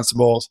with your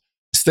principles,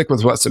 to stick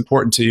with what's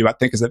important to you, I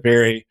think is a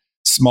very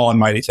small and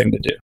mighty thing to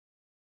do.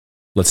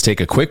 Let's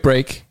take a quick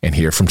break and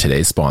hear from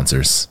today's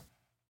sponsors.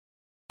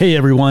 Hey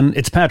everyone,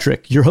 it's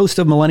Patrick, your host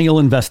of Millennial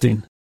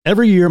Investing.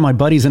 Every year, my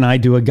buddies and I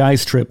do a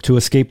guy's trip to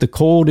escape the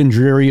cold and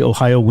dreary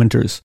Ohio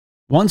winters.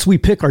 Once we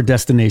pick our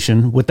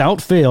destination,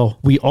 without fail,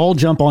 we all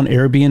jump on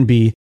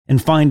Airbnb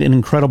and find an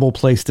incredible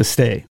place to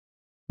stay.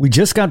 We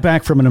just got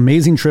back from an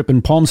amazing trip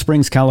in Palm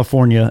Springs,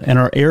 California, and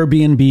our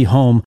Airbnb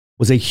home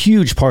was a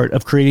huge part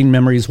of creating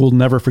memories we'll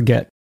never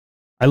forget.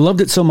 I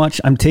loved it so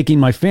much, I'm taking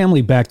my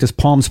family back to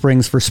Palm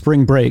Springs for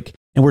spring break,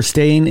 and we're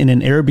staying in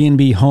an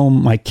Airbnb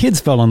home my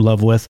kids fell in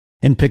love with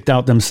and picked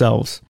out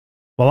themselves.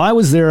 While I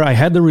was there, I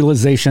had the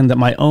realization that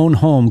my own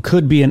home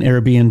could be an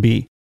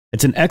Airbnb.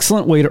 It's an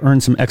excellent way to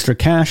earn some extra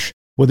cash,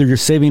 whether you're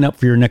saving up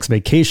for your next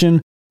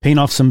vacation, paying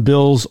off some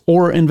bills,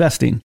 or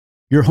investing.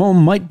 Your home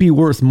might be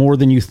worth more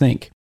than you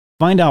think.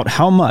 Find out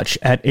how much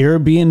at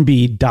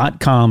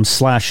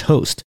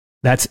airbnb.com/host.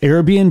 That's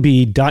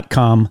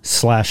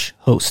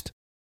airbnb.com/host.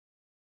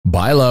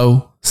 Buy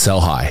low,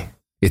 sell high.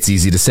 It's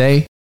easy to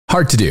say,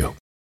 hard to do.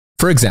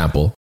 For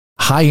example,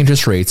 high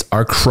interest rates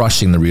are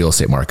crushing the real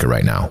estate market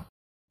right now.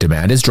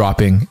 Demand is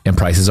dropping and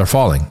prices are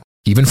falling,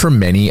 even for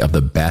many of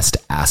the best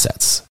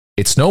assets.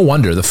 It's no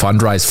wonder the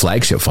Fundrise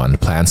flagship fund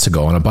plans to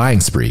go on a buying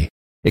spree,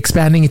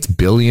 expanding its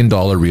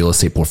billion-dollar real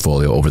estate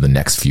portfolio over the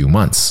next few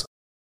months.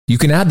 You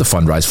can add the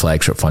Fundrise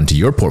flagship fund to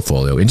your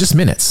portfolio in just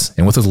minutes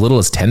and with as little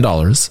as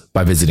 $10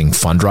 by visiting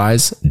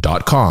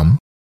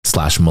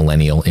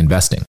fundrise.com/millennial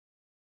investing.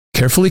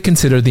 Carefully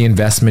consider the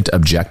investment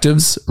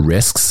objectives,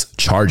 risks,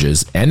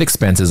 charges, and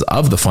expenses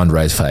of the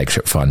Fundrise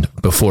flagship fund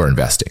before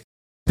investing.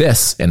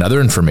 This and other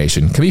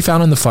information can be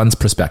found in the fund's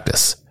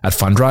prospectus at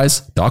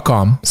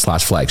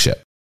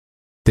fundrise.com/flagship.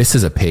 This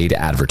is a paid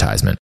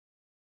advertisement.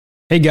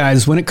 Hey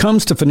guys, when it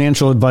comes to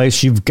financial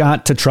advice, you've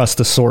got to trust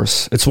the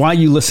source. It's why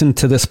you listen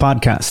to this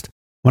podcast.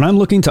 When I'm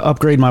looking to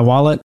upgrade my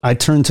wallet, I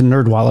turn to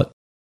NerdWallet.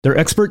 Their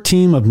expert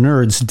team of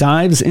nerds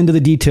dives into the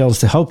details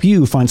to help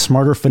you find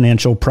smarter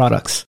financial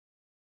products.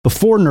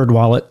 Before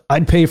NerdWallet,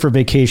 I'd pay for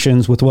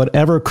vacations with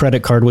whatever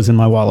credit card was in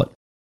my wallet.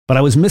 But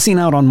I was missing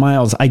out on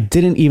miles I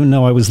didn't even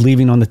know I was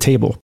leaving on the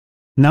table.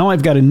 Now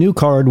I've got a new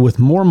card with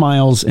more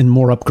miles and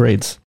more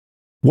upgrades.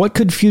 What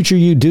could future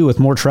you do with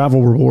more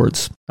travel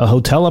rewards? A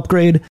hotel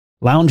upgrade?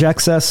 Lounge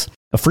access?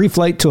 A free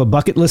flight to a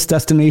bucket list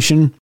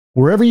destination?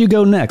 Wherever you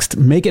go next,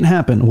 make it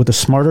happen with a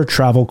smarter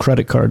travel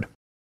credit card.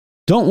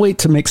 Don't wait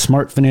to make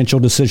smart financial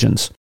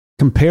decisions.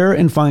 Compare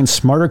and find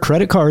smarter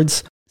credit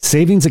cards,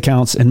 savings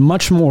accounts, and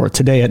much more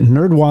today at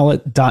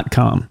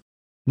nerdwallet.com.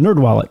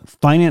 NerdWallet,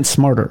 finance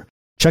smarter.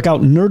 Check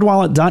out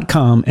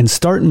nerdwallet.com and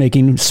start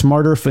making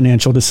smarter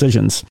financial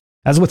decisions.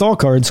 As with all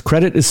cards,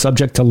 credit is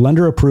subject to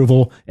lender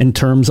approval and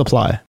terms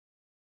apply.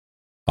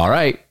 All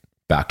right,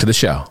 back to the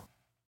show.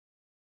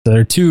 There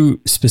are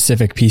two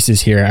specific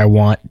pieces here I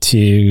want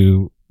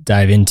to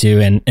dive into.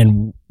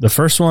 And the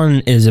first one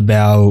is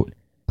about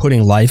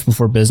putting life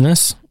before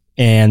business.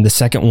 And the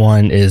second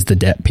one is the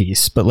debt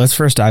piece. But let's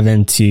first dive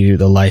into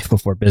the life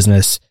before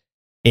business.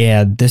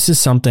 And this is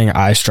something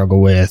I struggle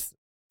with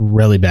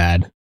really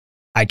bad.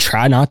 I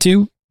try not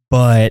to,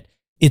 but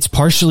it's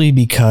partially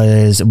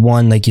because,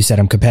 one, like you said,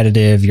 I'm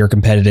competitive, you're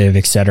competitive,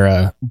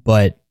 etc.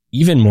 But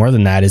even more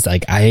than that is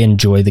like, I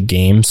enjoy the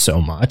game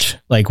so much.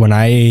 Like when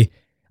I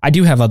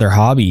do have other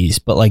hobbies,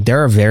 but like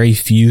there are very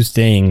few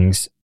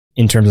things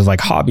in terms of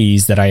like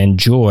hobbies that I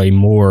enjoy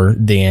more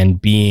than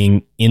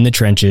being in the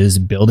trenches,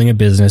 building a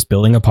business,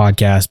 building a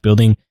podcast,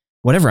 building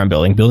whatever I'm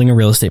building a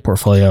real estate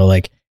portfolio.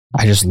 Like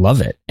I just love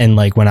it. And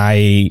like when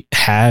I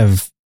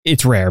have,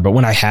 it's rare, but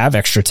when I have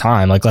extra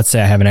time, like let's say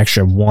I have an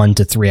extra 1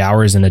 to 3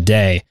 hours in a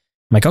day,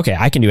 I'm like, okay,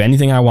 I can do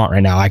anything I want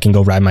right now. I can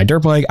go ride my dirt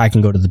bike. I can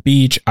go to the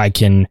beach. I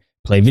can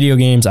play video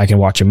games. I can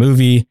watch a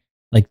movie.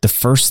 Like the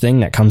first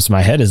thing that comes to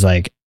my head is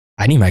like,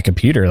 I need my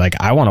computer. Like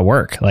I want to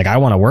work. Like I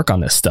want to work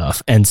on this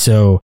stuff. And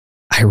so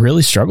I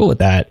really struggle with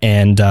that.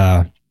 And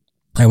I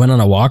went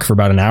on a walk for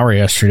about an hour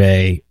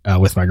yesterday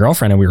with my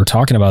girlfriend, and we were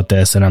talking about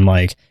this. And I'm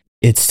like,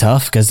 it's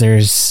tough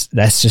because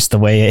that's just the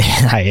way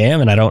I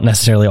am. And I don't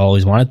necessarily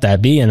always want it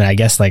that be. And I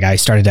guess like I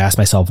started to ask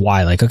myself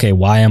why, like, okay,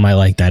 why am I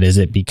like that? Is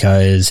it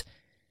because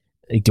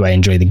do I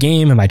enjoy the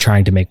game? Am I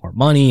trying to make more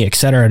money, et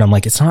cetera? And I'm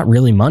like, it's not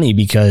really money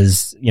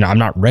because, I'm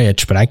not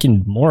rich, but I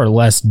can more or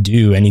less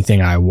do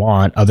anything I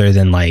want other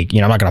than like, I'm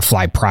not going to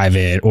fly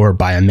private or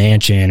buy a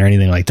mansion or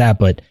anything like that.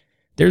 But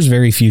there's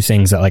very few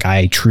things that like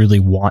I truly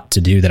want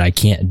to do that I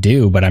can't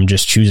do, but I'm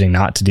just choosing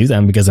not to do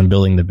them because I'm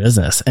building the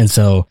business. And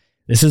so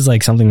this is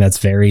like something that's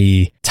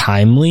very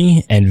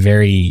timely and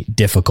very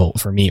difficult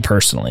for me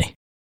personally.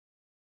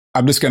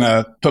 I'm just going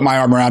to put my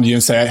arm around you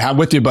and say, I'm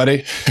with you,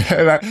 buddy.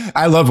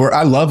 I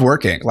love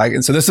working.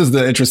 And so this is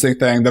the interesting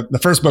thing. The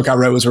first book I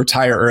wrote was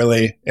Retire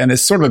Early, and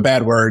it's sort of a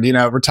bad word.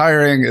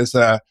 Retiring is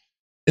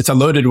it's a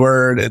loaded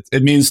word.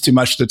 It means too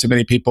much to too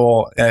many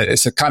people.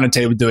 It's a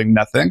connotative with doing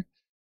nothing.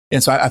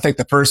 And so I think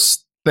the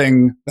first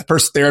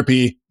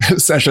therapy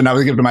session I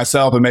would give to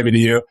myself and maybe to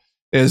you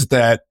is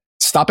that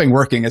stopping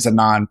working is a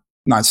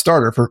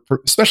non-starter for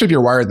especially if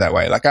you're wired that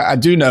way. I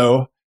do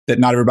know that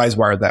not everybody's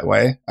wired that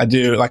way. I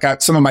do.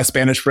 Some of my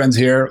Spanish friends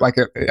here,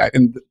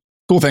 and the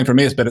cool thing for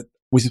me is that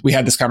we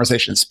had this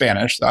conversation in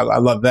Spanish. So I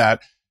love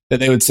that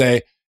they would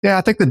say, yeah,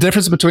 I think the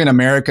difference between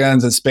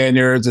Americans and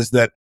Spaniards is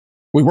that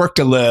we work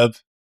to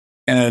live,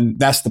 and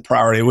that's the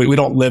priority. We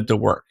don't live to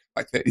work.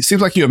 It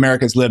seems like you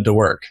Americans live to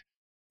work.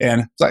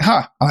 And it's like,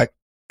 I'm like,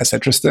 that's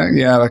interesting.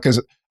 Yeah,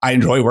 because I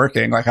enjoy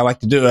working. I like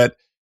to do it.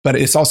 But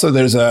it's also,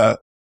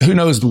 who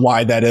knows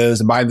why that is.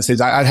 And behind the scenes,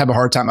 I'd have a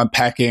hard time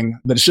unpacking,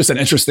 but it's just an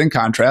interesting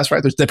contrast,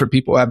 right? There's different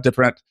people who have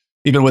different,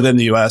 even within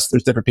the US,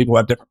 there's different people who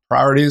have different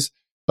priorities.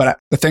 But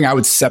the thing I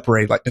would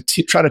separate,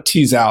 try to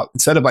tease out,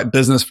 instead of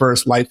business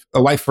first, life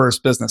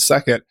first, business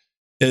second,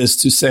 is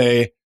to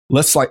say,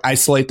 let's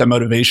isolate the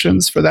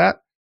motivations for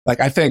that.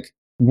 I think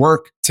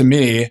work to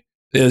me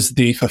is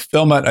the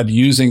fulfillment of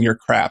using your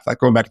craft,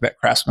 going back to that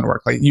craftsman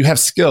work. You have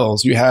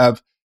skills, you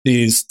have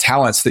these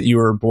talents that you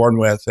were born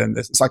with, and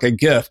it's like a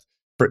gift.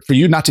 For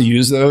you not to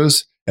use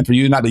those, and for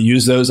you not to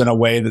use those in a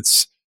way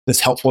that's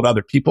helpful to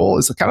other people,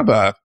 is kind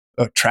of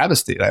a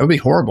travesty. That would be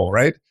horrible,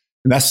 right?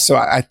 And so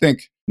I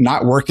think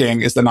not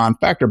working is the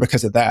non-factor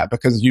because of that,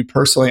 because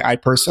I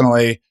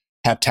personally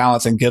have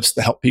talents and gifts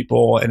to help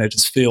people, and it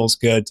just feels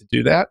good to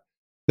do that.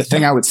 The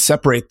thing I would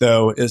separate,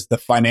 though, is the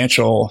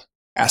financial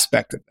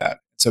aspect of that.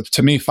 So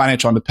to me,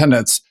 financial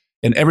independence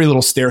and every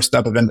little stair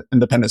step of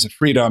independence and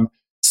freedom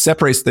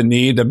separates the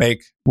need to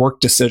make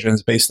work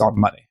decisions based on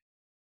money.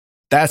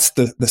 That's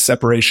the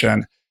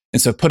separation.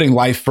 And so putting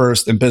life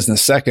first and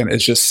business second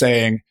is just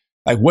saying,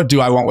 what do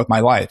I want with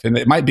my life? And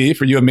it might be,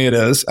 for you and me, it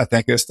is, I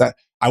think, is that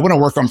I want to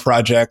work on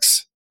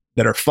projects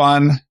that are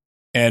fun.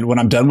 And when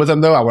I'm done with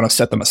them, though, I want to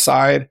set them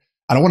aside.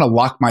 I don't want to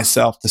lock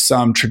myself to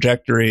some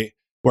trajectory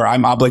where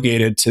I'm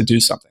obligated to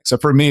do something. So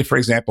for me, for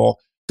example,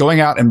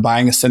 going out and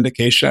buying a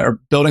syndication or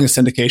building a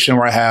syndication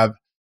where I have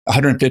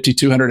 150,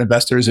 200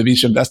 investors who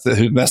invested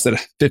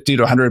 $50,000 to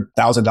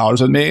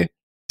 $100,000 with me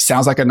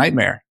sounds like a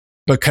nightmare,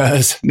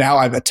 because now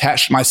I've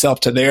attached myself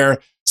to their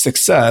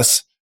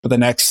success for the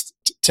next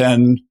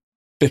 10,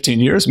 15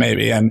 years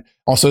maybe. And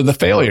also the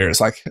failures,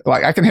 like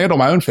I can handle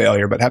my own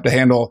failure, but have to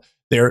handle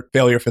their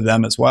failure for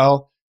them as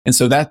well. And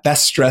so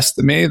that's stress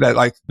to me,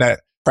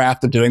 that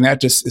craft of doing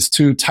that just is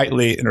too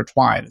tightly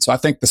intertwined. And so I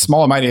think the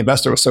small and mighty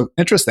investor, was so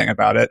interesting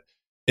about it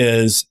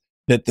is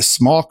that the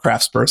small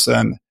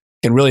craftsperson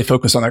can really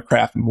focus on their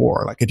craft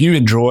more. If you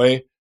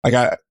enjoy, I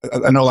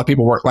know a lot of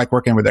people like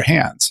working with their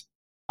hands.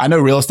 I know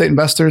real estate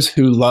investors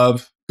who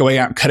love going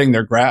out and cutting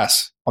their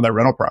grass on their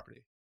rental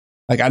property.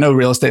 I know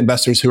real estate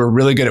investors who are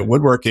really good at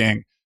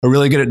woodworking, who are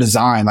really good at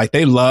design.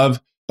 They love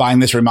buying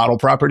this remodel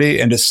property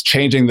and just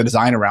changing the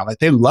design around.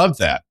 They love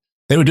that.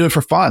 They would do it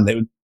for fun.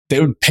 They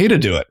would pay to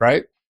do it,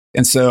 right?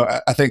 And so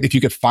I think if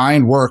you could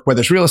find work, whether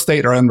it's real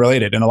estate or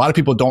unrelated, and a lot of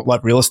people don't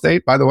love real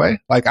estate, by the way.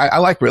 I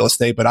like real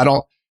estate, but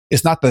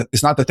it's not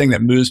the thing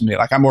that moves me.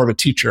 I'm more of a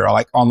teacher. I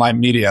like online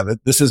media.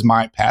 This is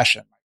my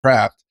passion, my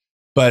craft,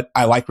 but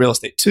I like real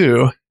estate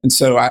too. And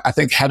so I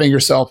think giving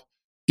yourself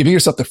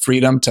the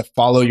freedom to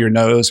follow your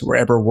nose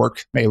wherever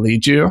work may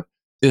lead you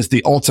is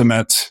the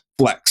ultimate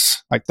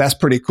flex. That's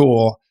pretty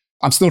cool.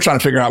 I'm still trying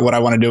to figure out what I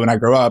want to do when I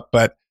grow up,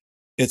 but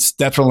it's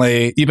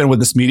definitely, even with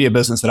this media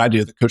business that I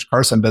do, the Coach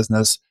Carson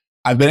business,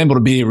 I've been able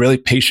to be really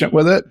patient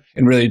with it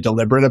and really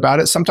deliberate about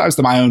it. Sometimes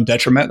to my own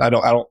detriment. I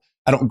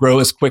don't grow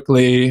as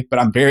quickly, but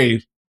I'm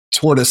very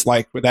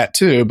tortoise-like with that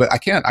too. But I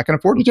can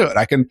afford to do it.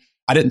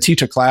 I didn't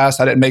teach a class.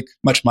 I didn't make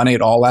much money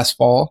at all last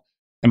fall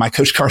in my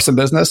Coach Carson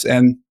business,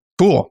 and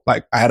cool.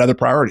 I had other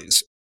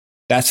priorities.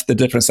 That's the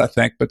difference, I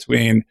think,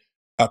 between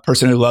a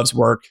person who loves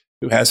work,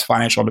 who has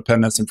financial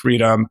independence and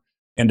freedom,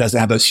 and doesn't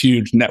have those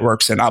huge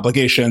networks and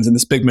obligations and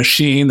this big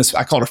machine.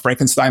 I call it a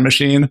Frankenstein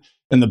machine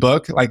in the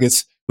book.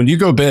 It's when you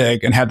go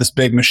big and have this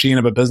big machine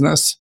of a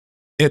business,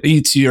 it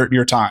eats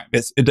your time.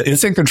 It's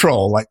in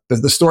control.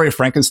 The story of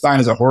Frankenstein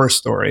is a horror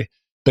story,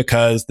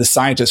 because the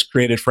scientist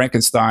created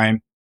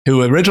Frankenstein,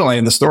 who originally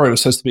in the story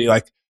was supposed to be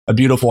a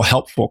beautiful,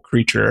 helpful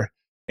creature.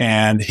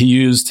 And he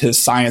used his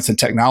science and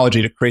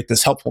technology to create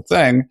this helpful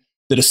thing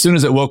that as soon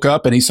as it woke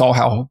up and he saw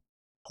how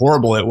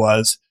horrible it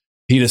was,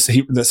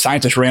 the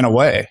scientist ran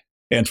away.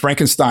 And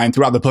Frankenstein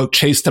throughout the book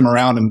chased him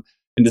around and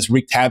just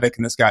wreaked havoc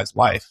in this guy's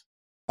life.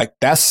 Like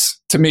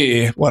that's to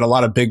me what a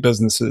lot of big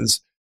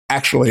businesses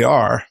actually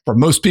are for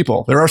most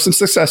people. There are some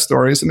success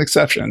stories and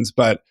exceptions,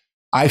 but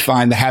I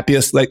find the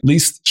happiest, like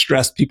least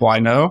stressed people I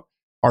know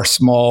are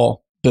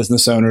small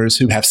business owners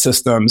who have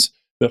systems,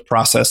 who have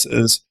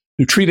processes,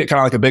 who treat it kind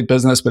of like a big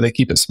business, but they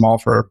keep it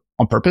small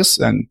on purpose.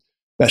 And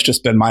that's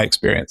just been my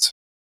experience.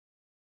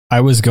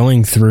 I was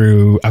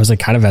like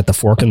kind of at the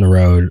fork in the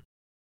road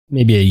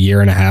maybe a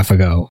year and a half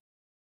ago,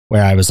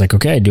 where I was like,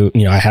 okay,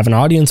 I have an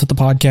audience with the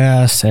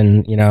podcast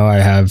and, I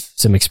have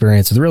some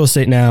experience with real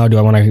estate now. Do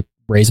I want to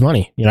raise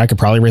money? I could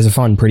probably raise a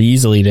fund pretty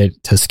easily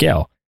to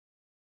scale.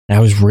 And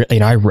I was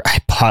I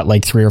bought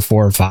like 3 or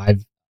 4 or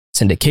 5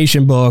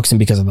 syndication books. And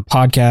because of the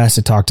podcast,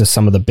 I talked to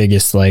some of the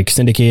biggest like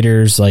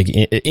syndicators, like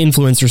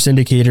influencer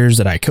syndicators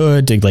that I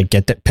could to like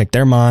pick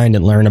their mind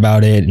and learn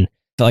about it. And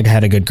felt like I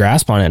had a good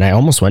grasp on it. And I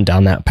almost went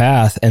down that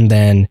path. And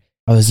then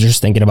I was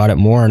just thinking about it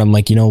more. And I'm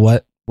like, you know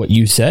what? What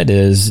you said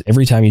is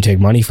every time you take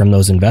money from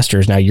those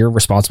investors, now you're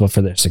responsible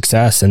for their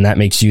success. And that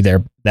makes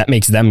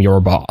them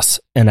your boss.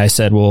 And I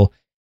said, well,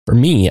 for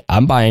me,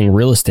 I'm buying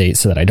real estate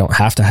so that I don't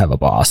have to have a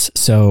boss.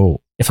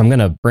 So if I'm going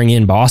to bring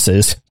in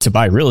bosses to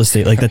buy real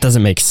estate, like that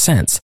doesn't make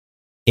sense.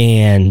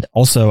 And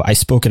also I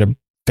spoke at a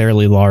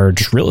fairly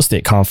large real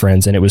estate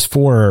conference and it was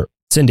for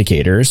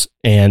syndicators.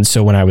 And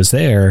so when I was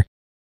there,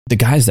 the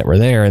guys that were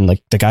there and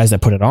like the guys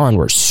that put it on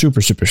were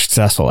super, super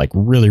successful, like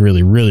really,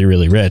 really, really,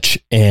 really rich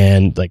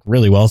and like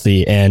really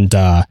wealthy. And,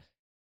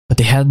 but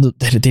they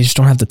just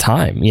don't have the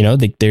time,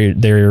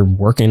 they're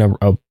working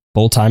a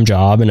full-time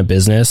job in a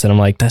business. And I'm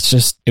like,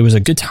 it was a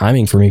good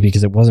timing for me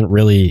because it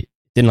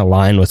didn't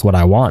align with what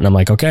I want. And I'm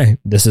like, okay,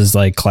 this is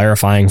like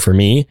clarifying for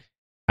me.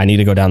 I need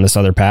to go down this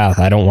other path.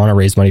 I don't want to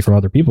raise money from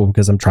other people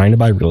because I'm trying to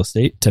buy real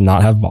estate to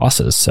not have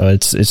bosses. So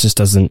it just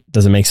doesn't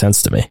make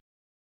sense to me.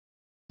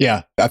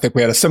 Yeah, I think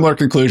we had a similar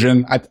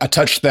conclusion. I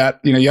touched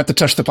that, you have to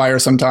touch the fire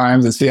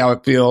sometimes and see how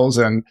it feels.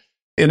 And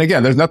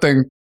again,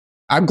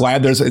 I'm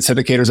glad there's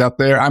syndicators out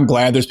there. I'm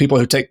glad there's people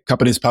who take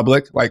companies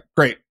public. Like,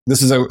 great.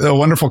 This is a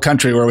wonderful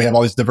country where we have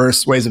all these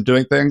diverse ways of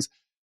doing things.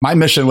 My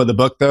mission with the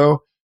book,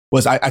 though,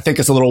 was I think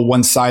it's a little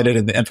one-sided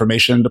in the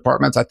information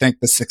departments. I think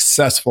the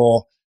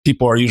successful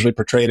people are usually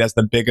portrayed as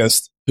the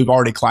biggest who've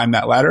already climbed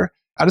that ladder.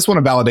 I just want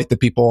to validate the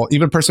people,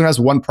 even a person who has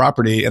one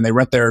property and they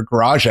rent their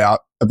garage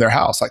out of their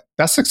house. Like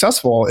that's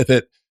successful if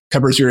it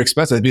covers your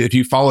expenses. If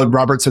you followed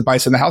Robert's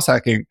advice in his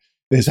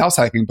house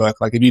hacking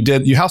book, like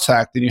if you house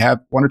hacked and you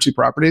have 1 or 2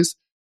 properties,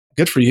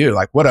 good for you.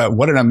 Like what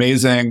an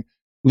amazing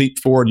leap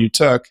forward you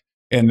took.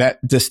 And that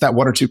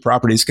 1 or 2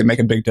 properties can make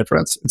a big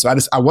difference. And so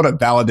I want to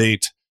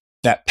validate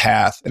that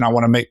path. And I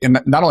want to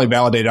and not only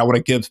validate it, I want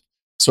to give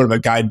sort of a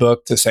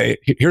guidebook to say,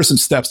 here's some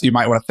steps that you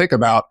might want to think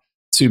about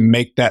to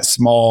make that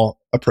small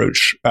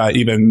approach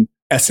even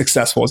as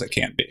successful as it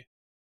can be.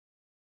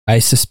 I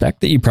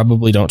suspect that you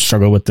probably don't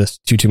struggle with this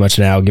too much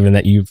now, given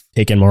that you've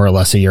taken more or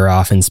less a year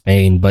off in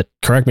Spain, but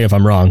correct me if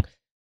I'm wrong.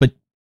 But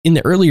in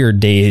the earlier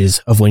days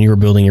of when you were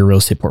building your real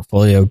estate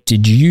portfolio,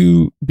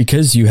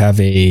 because you have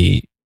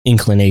a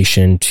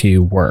inclination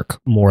to work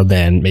more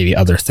than maybe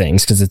other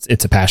things, because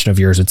it's a passion of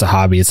yours, it's a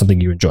hobby, it's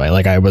something you enjoy.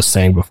 Like I was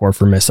saying before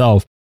for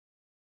myself,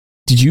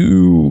 did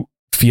you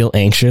feel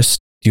anxious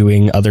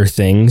doing other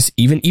things,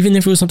 even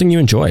if it was something you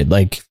enjoyed?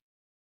 Like,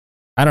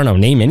 I don't know,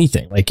 name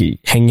anything, like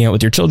hanging out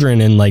with your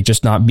children and like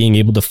just not being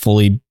able to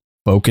fully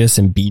focus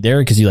and be there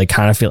because you like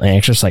kind of feel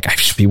anxious, like I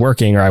should be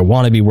working or I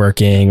want to be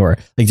working, or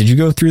like, did you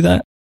go through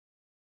that?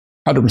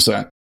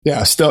 100%.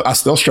 Yeah, I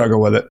still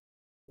struggle with it.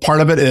 Part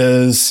of it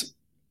is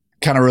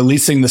kind of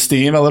releasing the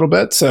steam a little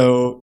bit.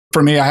 So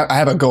for me, I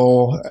have a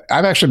goal.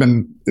 I've actually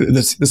been,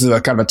 this is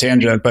a kind of a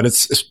tangent, but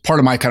it's part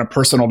of my kind of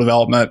personal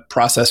development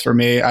process for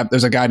me.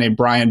 There's a guy named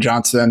Brian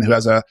Johnson who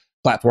has a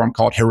platform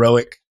called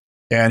Heroic.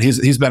 And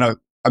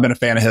I've been a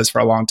fan of his for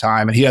a long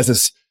time. And he has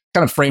this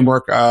kind of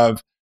framework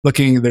of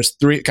there's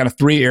 3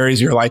 areas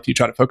of your life you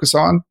try to focus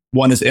on.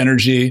 One is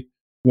energy,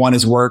 one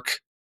is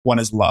work, one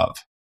is love.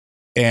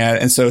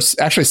 And so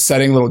actually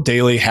setting little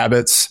daily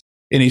habits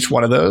in each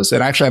one of those.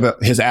 And I actually have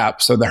his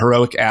app, so the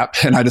Heroic app,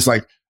 and I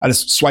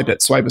just swipe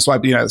it. So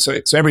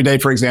every day,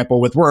 for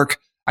example, with work,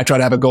 I try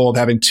to have a goal of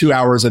having 2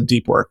 hours of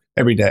deep work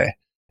every day.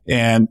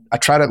 And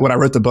when I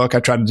wrote the book,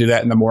 I tried to do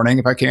that in the morning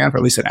if I can, for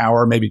at least an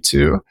hour, maybe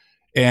 2.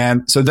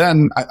 And so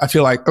then I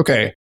feel like,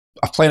 okay,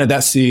 I've planted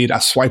that seed.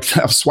 I've swiped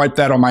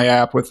that on my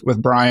app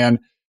with Brian.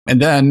 And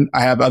then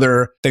I have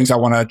other things I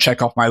want to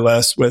check off my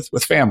list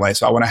with family.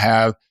 So I want to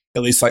have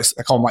at least, like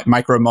I call them, like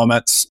micro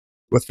moments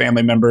with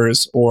family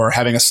members, or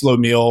having a slow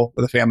meal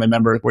with a family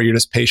member where you're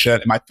just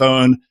patient and my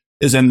phone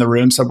is in the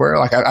room somewhere.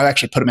 Like I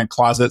actually put them in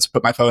closets,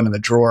 put my phone in the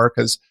drawer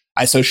because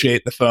I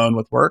associate the phone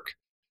with work.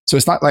 So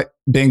it's not like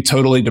being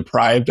totally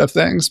deprived of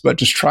things, but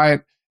just try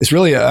it. It's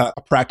really a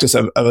practice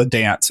of a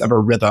dance, of a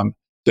rhythm.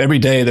 So every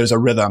day there's a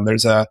rhythm.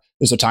 There's a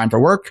time for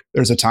work.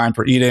 There's a time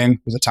for eating.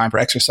 There's a time for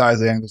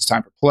exercising. There's a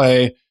time for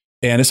play.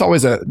 And it's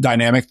always a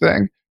dynamic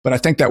thing. But I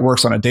think that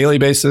works on a daily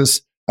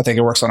basis. I think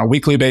it works on a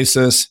weekly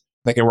basis.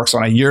 I think it works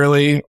on a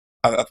yearly,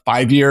 a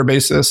 5-year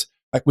basis.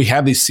 Like we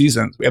have these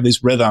seasons, we have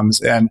these rhythms.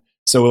 And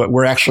So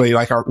we're actually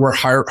like we're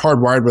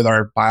hardwired with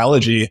our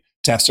biology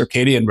to have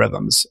circadian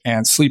rhythms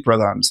and sleep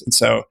rhythms. And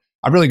so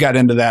I really got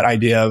into that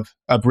idea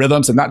of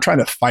rhythms and not trying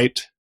to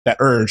fight that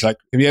urge. Like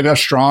if you have a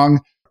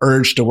strong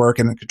urge to work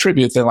and then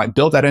contribute, then like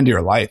build that into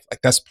your life.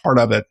 Like that's part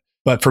of it.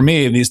 But for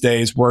me these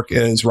days, work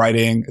is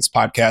writing, it's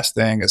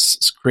podcasting,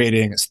 it's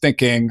creating, it's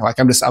thinking. Like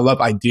I love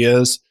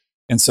ideas.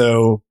 And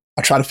so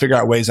I try to figure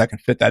out ways I can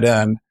fit that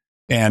in.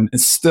 And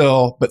it's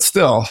still,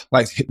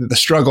 like the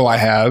struggle I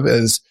have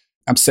is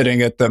I'm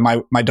sitting at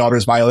my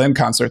daughter's violin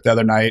concert the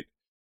other night,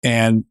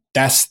 and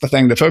that's the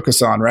thing to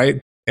focus on,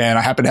 right? And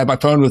I happen to have my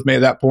phone with me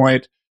at that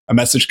point. A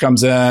message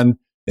comes in.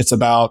 It's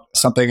about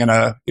something in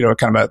a,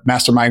 kind of a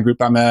mastermind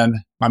group I'm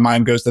in. My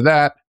mind goes to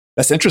that.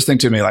 That's interesting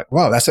to me. Like,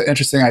 wow, that's an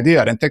interesting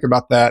idea. I didn't think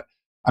about that.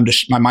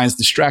 My mind's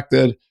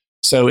distracted.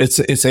 So I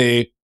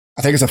think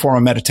it's a form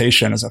of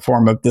meditation, it's a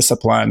form of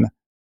discipline,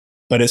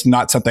 but it's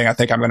not something I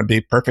think I'm going to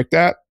be perfect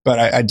at. But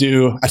I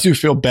do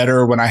feel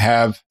better when I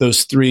have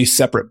those 3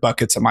 separate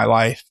buckets in my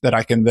life that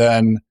I can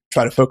then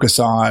try to focus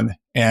on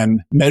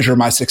and measure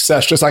my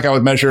success, just like I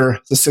would measure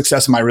the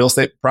success of my real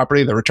estate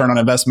property, the return on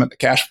investment, the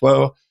cash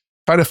flow.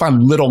 Try to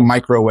find little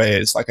micro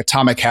ways, like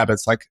atomic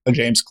habits, like a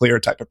James Clear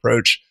type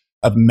approach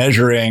of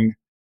measuring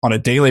on a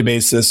daily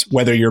basis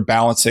whether you're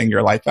balancing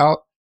your life out.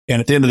 And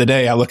at the end of the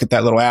day, I look at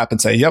that little app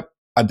and say, yep,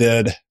 I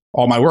did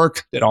all my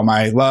work, did all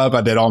my love,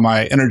 I did all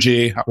my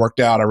energy, I worked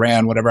out, I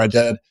ran, whatever I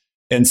did.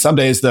 And some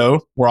days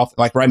though, we're off,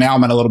 like right now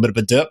I'm in a little bit of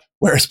a dip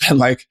where it's been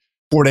like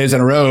 4 days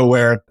in a row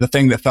where the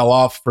thing that fell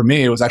off for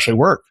me was actually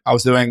work. I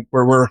was doing,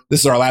 this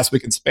is our last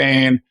week in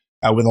Spain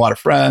with a lot of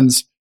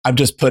friends. I've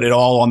just put it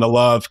all on the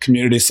love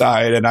community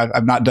side, and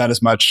I've not done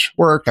as much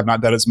work. I've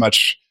not done as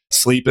much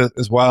sleep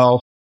as well.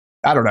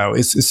 I don't know.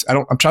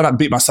 I'm trying not to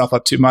beat myself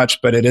up too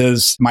much, but it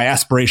is my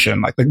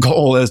aspiration. Like the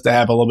goal is to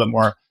have a little bit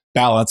more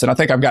balance. And I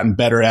think I've gotten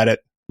better at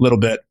it little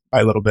bit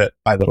by little bit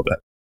by little bit.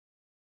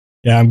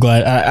 Yeah, I'm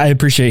glad. I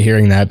appreciate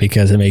hearing that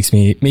because it makes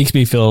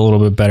me feel a little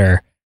bit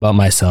better about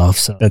myself.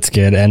 So that's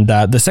good. And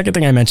the second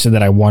thing I mentioned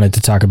that I wanted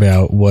to talk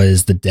about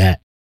was the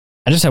debt.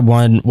 I just have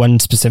one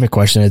specific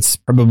question. It's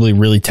probably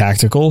really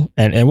tactical,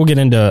 and we'll get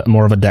into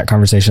more of a debt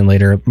conversation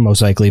later,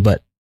 most likely.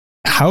 But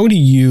how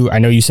do I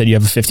know you said you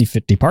have a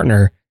 50-50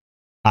 partner.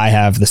 I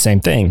have the same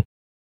thing.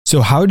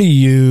 So how do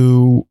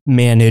you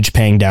manage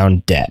paying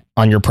down debt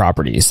on your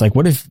properties? Like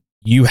what if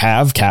you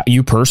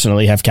you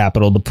personally have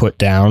capital to put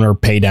down or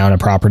pay down a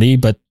property,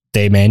 but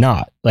they may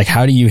not? Like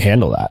how do you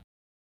handle that?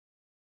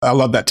 I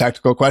love that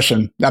tactical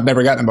question. I've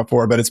never gotten it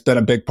before, but it's been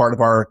a big part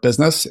of our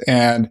business.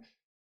 And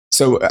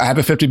so I have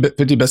a 50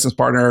 business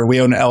partner.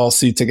 We own an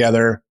LLC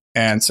together.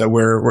 And so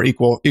we're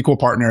equal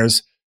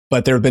partners.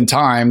 But there have been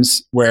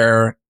times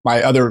where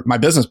my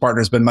business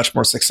partner has been much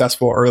more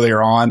successful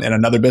earlier on in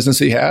another business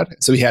he had.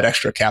 So he had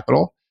extra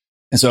capital.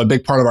 And so a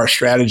big part of our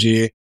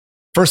strategy,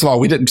 first of all,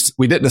 we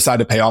didn't decide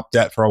to pay off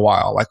debt for a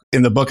while. Like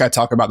in the book, I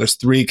talk about there's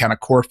 3 kind of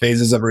core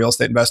phases of a real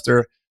estate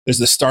investor. There's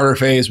the starter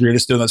phase where you're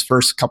just doing those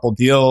first couple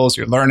deals,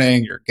 you're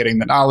learning, you're getting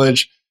the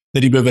knowledge.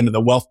 Then you move into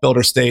the wealth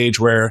builder stage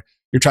where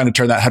you're trying to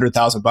turn that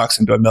 $100,000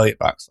 into $1 million.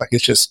 Like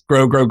it's just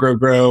grow,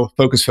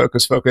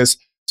 focus.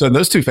 So in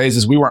those 2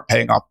 phases, we weren't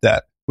paying off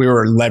debt. We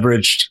were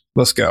leveraged.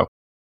 Let's go.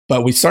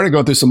 But we started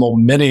going through some little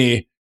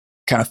mini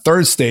kind of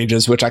third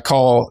stages, which I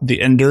call the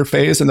ender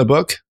phase in the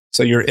book.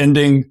 So you're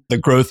ending the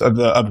growth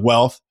of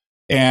wealth,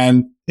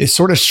 and it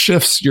sort of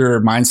shifts your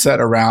mindset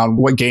around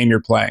what game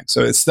you're playing.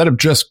 So instead of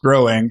just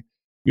growing,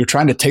 you're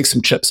trying to take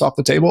some chips off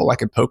the table,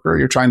 like in poker.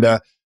 You're trying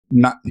to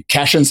not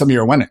cash in some of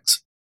your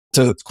winnings.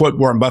 To quote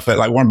Warren Buffett,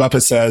 like Warren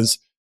Buffett says,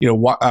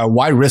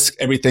 why risk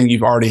everything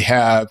you've already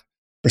have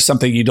for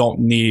something you don't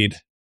need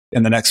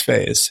in the next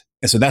phase?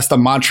 And so that's the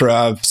mantra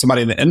of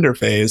somebody in the ender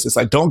phase. It's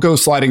like, don't go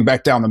sliding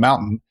back down the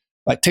mountain.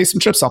 Like take some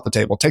chips off the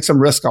table, take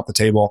some risk off the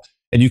table.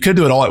 And you could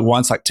do it all at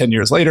once, like 10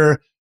 years later.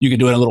 You could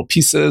do it in little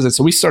pieces. And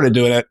so we started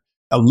doing it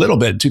a little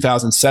bit in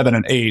 2007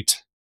 and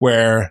 8,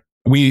 where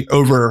we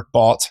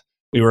overbought.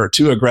 We were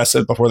too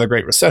aggressive before the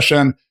Great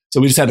Recession. So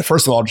we just had to,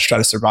 first of all, just try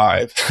to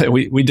survive.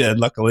 We did,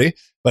 luckily,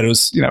 but it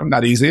was,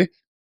 not easy.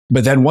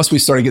 But then once we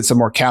started getting some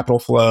more capital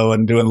flow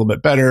and doing a little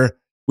bit better,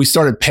 we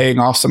started paying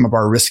off some of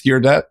our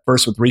riskier debt,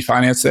 first with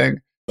refinancing,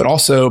 but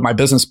also my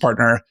business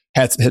partner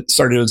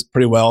started doing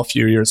pretty well a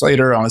few years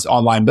later on his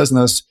online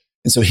business.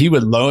 And so he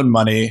would loan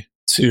money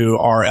to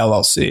our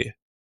LLC.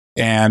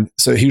 And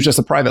so he was just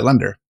a private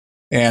lender.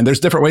 And there's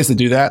different ways to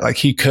do that. Like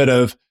he could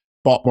have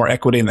bought more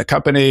equity in the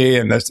company,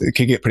 and it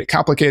could get pretty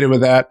complicated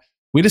with that.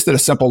 We just did a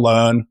simple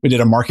loan. We did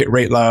a market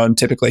rate loan.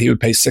 Typically we'd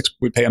pay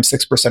him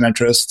 6%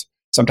 interest.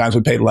 Sometimes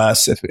we paid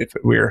less if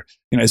we're,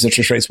 his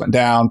interest rates went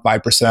down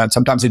 5%.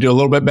 Sometimes they do a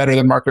little bit better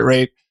than market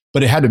rate,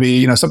 but it had to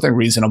be, something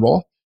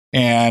reasonable.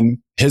 And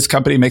his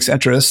company makes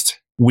interest.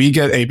 We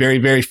get a very,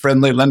 very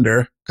friendly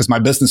lender because my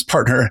business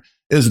partner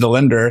is the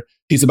lender.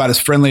 He's about as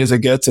friendly as it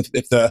gets.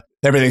 If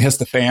everything hits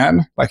the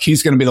fan, like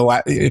he's going to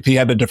be if he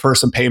had to defer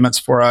some payments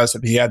for us,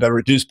 if he had to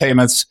reduce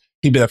payments,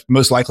 he'd be the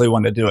most likely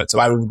one to do it. So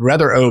I would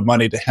rather owe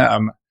money to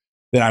him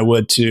than I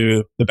would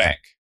to the bank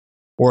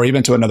or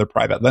even to another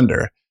private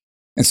lender.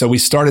 And so we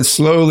started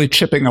slowly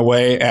chipping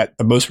away at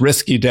the most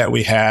risky debt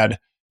we had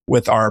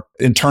with our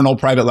internal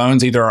private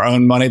loans, either our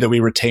own money that we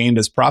retained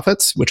as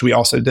profits, which we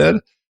also did,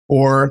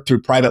 or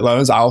through private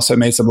loans. I also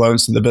made some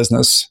loans to the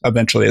business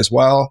eventually as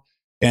well.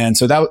 And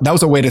so that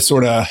was a way to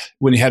sort of,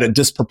 when you had a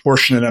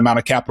disproportionate amount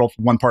of capital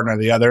from one partner or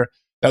the other,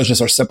 that was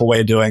just our simple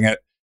way of doing it.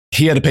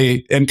 He had to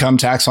pay income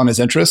tax on his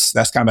interests.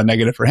 That's kind of a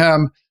negative for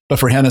him. But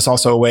for him, it's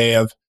also a way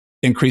of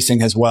increasing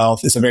his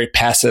wealth. It's a very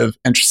passive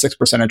interest,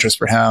 6% interest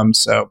for him.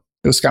 So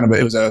it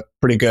was a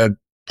pretty good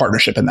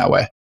partnership in that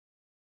way.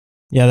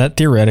 Yeah, that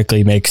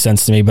theoretically makes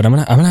sense to me, but I'm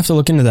gonna have to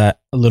look into that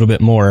a little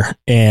bit more.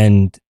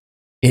 And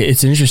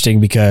it's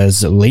interesting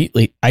because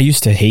lately I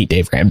used to hate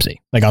Dave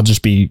Ramsey. Like, I'll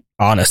just be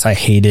honest, I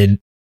hated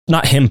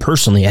not him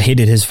personally. I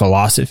hated his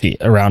philosophy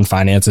around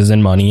finances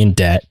and money and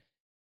debt.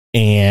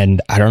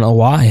 And I don't know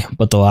why,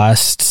 but the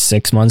last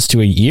 6 months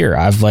to a year,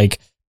 I've like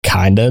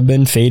kind of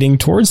been fading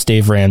towards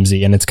Dave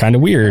Ramsey. And it's kind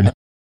of weird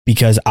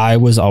because I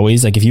was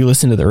always like, if you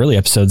listen to the early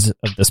episodes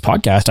of this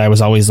podcast, I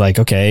was always like,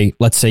 okay,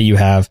 let's say you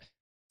have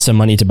some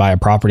money to buy a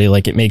property.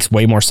 Like, it makes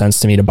way more sense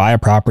to me to buy a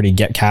property,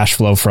 get cash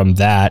flow from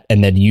that,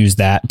 and then use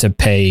that to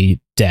pay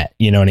debt.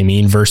 You know what I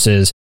mean?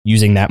 Versus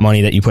using that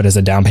money that you put as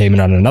a down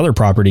payment on another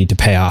property to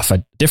pay off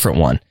a different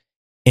one.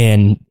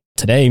 And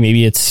today,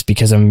 maybe it's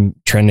because I'm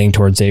trending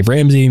towards Dave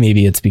Ramsey.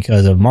 Maybe it's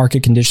because of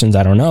market conditions.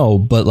 I don't know.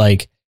 But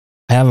like,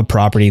 I have a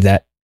property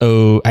that I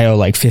owe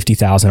like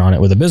 $50,000 on it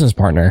with a business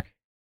partner.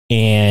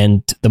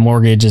 And the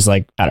mortgage is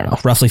like, I don't know,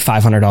 roughly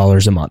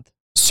 $500 a month.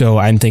 So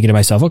I'm thinking to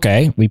myself,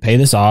 okay, we pay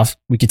this off.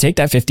 We could take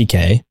that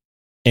 $50K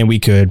and we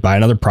could buy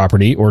another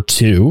property or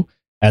two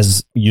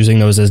as using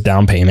those as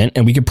down payment.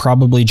 And we could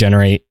probably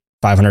generate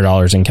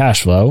 $500 in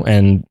cash flow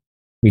and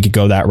we could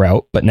go that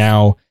route. But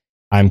now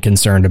I'm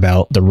concerned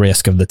about the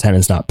risk of the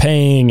tenants not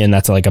paying. And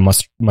that's like a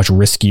much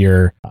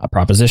riskier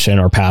proposition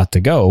or path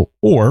to go.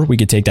 Or we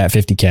could take that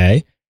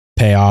 $50K,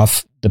 pay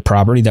off the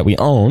property that we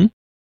own.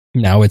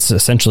 Now it's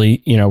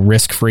essentially,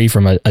 risk-free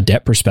from a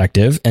debt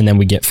perspective. And then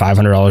we get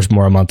 $500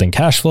 more a month in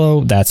cash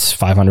flow. That's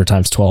 500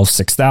 times 12,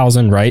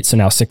 6,000, right? So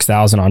now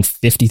 6,000 on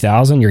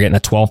 50,000, you're getting a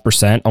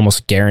 12%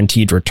 almost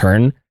guaranteed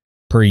return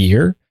per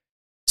year.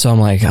 So I'm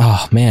like,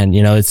 oh man,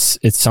 it's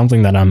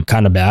something that I'm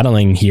kind of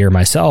battling here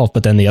myself.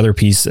 But then the other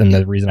piece, and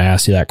the reason I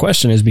asked you that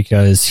question is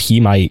because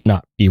he might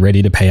not be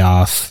ready to pay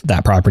off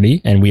that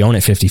property and we own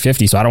it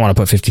 50-50. So I don't want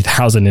to put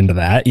 50,000 into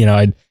that.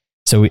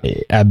 So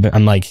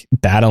I'm like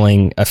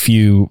battling a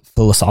few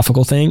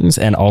philosophical things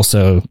and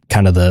also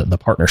kind of the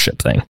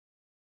partnership thing.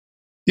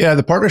 Yeah,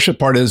 the partnership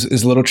part is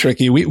a little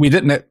tricky. We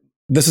didn't.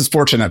 This is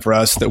fortunate for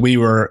us that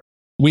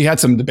we had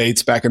some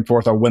debates back and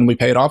forth on when we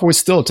pay it off. We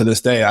still, to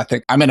this day, I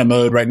think I'm in a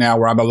mode right now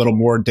where I'm a little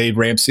more Dave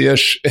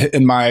Ramsey-ish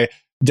in my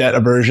debt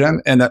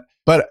aversion.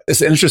 But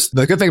it's interesting.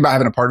 The good thing about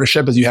having a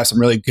partnership is you have some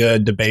really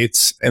good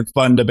debates and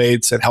fun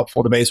debates and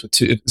helpful debates with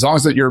two. As long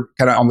as that you're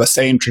kind of on the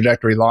same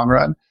trajectory long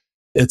run,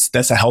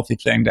 that's a healthy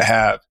thing to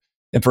have.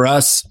 And for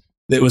us,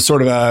 it was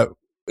sort of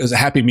a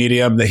happy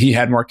medium that he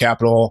had more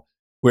capital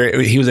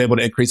where he was able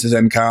to increase his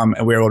income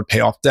and we were able to pay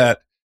off debt.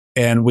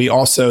 And we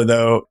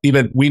also,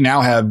 we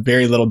now have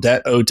very little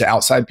debt owed to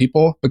outside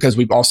people because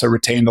we've also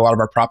retained a lot of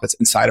our profits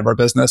inside of our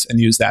business and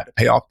used that to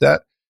pay off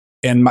debt.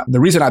 And the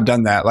reason I've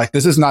done that, like,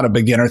 this is not a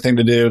beginner thing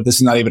to do. This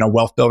is not even a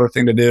wealth builder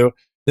thing to do.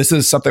 This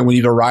is something when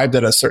you've arrived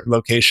at a certain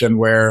location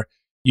where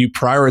you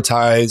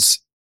prioritize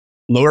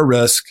lower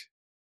risk,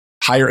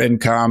 higher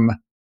income,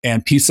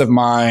 and peace of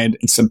mind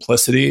and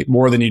simplicity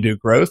more than you do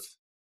growth,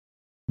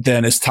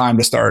 then it's time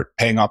to start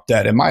paying off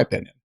debt, in my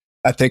opinion.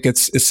 I think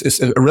it's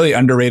a really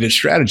underrated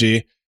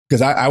strategy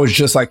because I was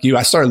just like you.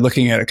 I started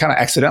looking at it, kind of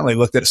accidentally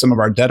looked at some of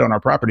our debt on our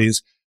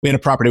properties. We had a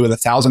property with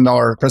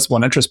 $1,000 principal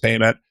and interest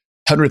payment,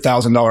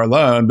 $100,000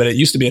 loan, but it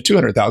used to be a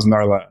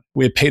 $200,000 loan.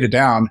 We had paid it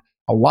down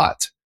a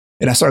lot.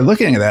 And I started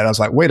looking at that. I was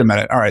like, wait a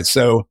minute. All right.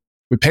 So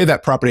we paid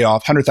that property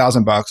off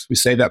 $100,000. We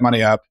saved that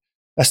money up.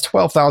 That's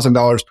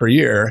 $12,000 per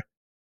year.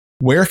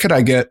 Where could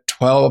I get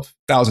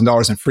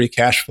 $12,000 in free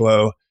cash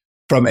flow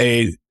from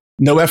a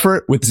no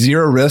effort with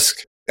zero risk?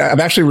 I've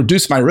actually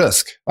reduced my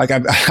risk. Like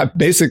I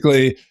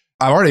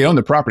already own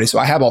the property, so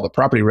I have all the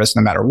property risk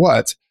no matter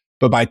what.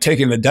 But by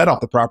taking the debt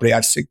off the property,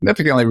 I've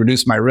significantly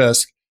reduced my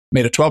risk,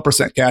 made a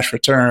 12% cash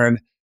return.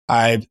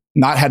 I've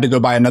not had to go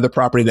buy another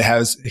property that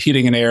has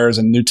heating and airs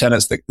and new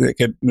tenants that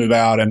could move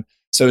out. And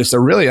so it's a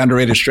really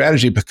underrated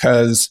strategy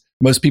because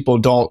most people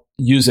don't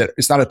use it.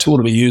 It's not a tool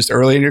to be used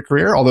early in your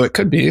career, although it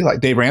could be. Like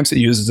Dave Ramsey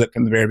uses it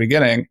from the very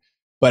beginning.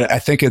 But I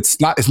think it's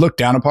looked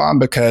down upon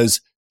because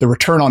the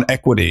return on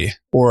equity,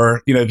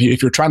 or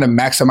if you're trying to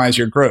maximize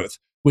your growth,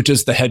 which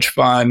is the hedge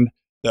fund,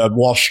 the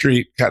Wall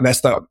Street,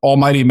 that's the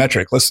almighty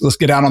metric. Let's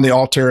get down on the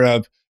altar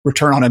of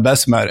return on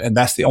investment, and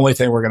that's the only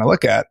thing we're going to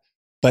look at.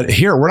 But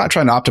here, we're not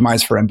trying to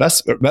optimize for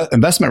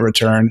investment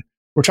return.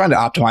 We're trying to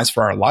optimize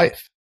for our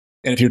life.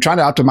 And if you're trying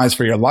to optimize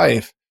for your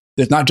life,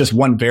 there's not just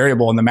one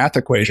variable in the math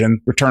equation,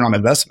 return on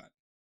investment.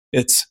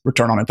 It's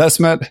return on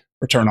investment,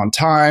 return on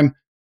time,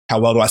 how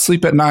well do I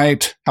sleep at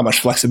night, how much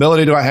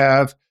flexibility do I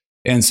have?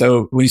 And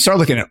so when you start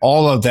looking at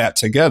all of that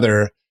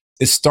together,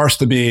 it starts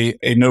to be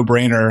a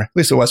no-brainer, at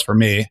least it was for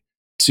me,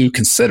 to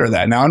consider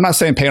that. Now, I'm not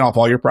saying paying off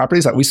all your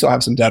properties. Like, we still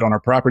have some debt on our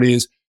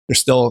properties. There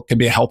still can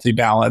be a healthy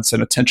balance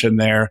and attention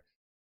there.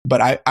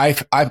 But I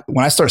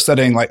when I start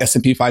studying like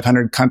S&P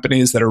 500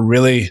 companies that are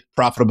really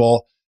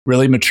profitable,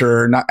 really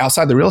mature, not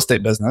outside the real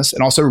estate business,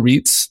 and also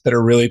REITs that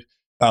are really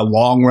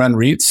long-run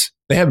REITs,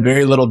 they have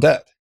very little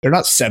debt. They're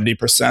not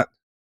 70%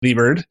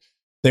 levered.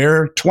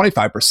 They're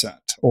 25%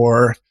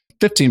 or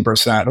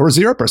 15% or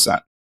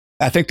 0%.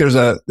 I think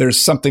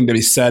there's something to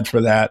be said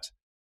for that,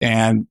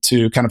 and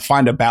to kind of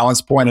find a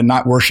balance point and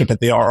not worship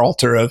at the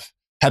altar of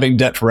having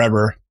debt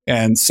forever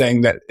and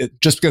saying that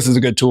just because it's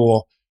a good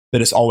tool,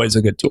 that it's always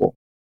a good tool.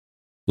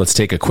 Let's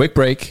take a quick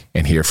break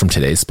and hear from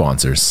today's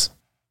sponsors.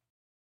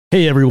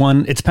 Hey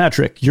everyone, it's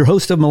Patrick, your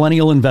host of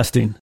Millennial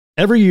Investing.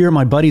 Every year,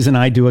 my buddies and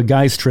I do a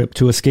guy's trip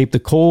to escape the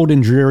cold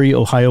and dreary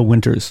Ohio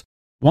winters.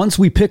 Once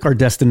we pick our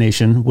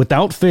destination,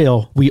 without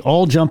fail, we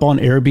all jump on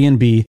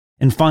Airbnb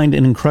and find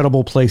an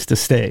incredible place to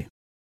stay.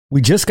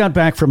 We just got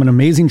back from an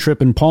amazing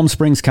trip in Palm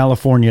Springs,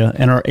 California,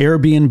 and our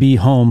Airbnb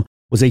home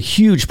was a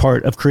huge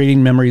part of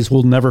creating memories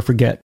we'll never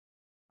forget.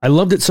 I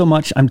loved it so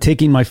much, I'm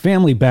taking my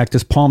family back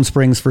to Palm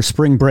Springs for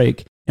spring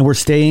break, and we're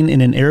staying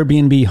in an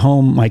Airbnb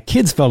home my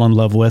kids fell in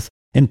love with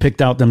and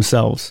picked out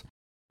themselves.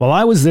 While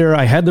I was there,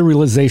 I had the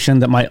realization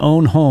that my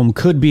own home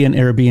could be an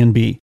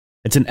Airbnb.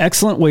 It's an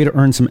excellent way to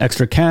earn some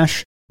extra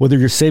cash, whether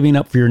you're saving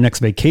up for your next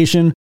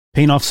vacation,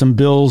 paying off some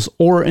bills,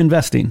 or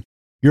investing.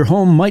 Your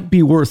home might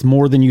be worth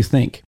more than you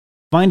think.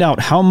 Find out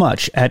how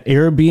much at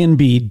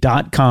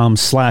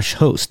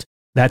airbnb.com/host.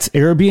 That's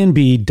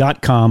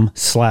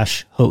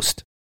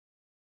airbnb.com/host.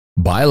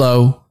 Buy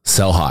low,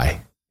 sell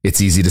high.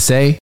 It's easy to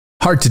say,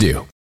 hard to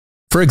do.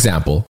 For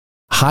example,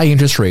 high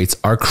interest rates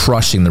are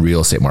crushing the real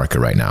estate market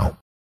right now.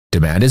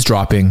 Demand is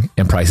dropping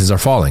and prices are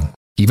falling,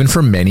 even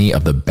for many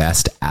of the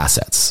best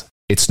assets.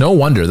 It's no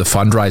wonder the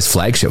Fundrise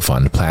flagship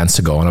fund plans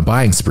to go on a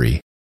buying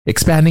spree,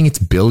 expanding its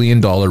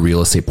billion-dollar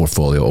real estate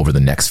portfolio over the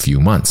next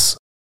few months.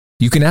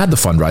 You can add the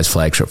Fundrise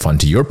flagship fund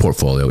to your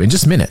portfolio in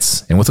just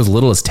minutes and with as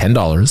little as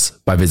 $10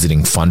 by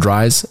visiting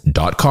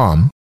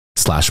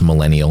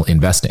fundrise.com/millennial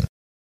investing.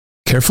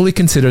 Carefully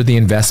consider the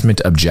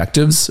investment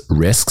objectives,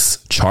 risks,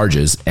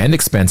 charges, and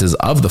expenses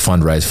of the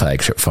Fundrise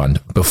flagship fund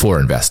before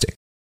investing.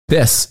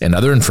 This and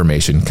other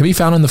information can be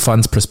found in the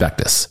fund's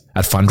prospectus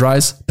at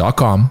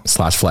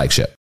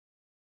fundrise.com/flagship.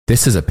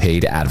 This is a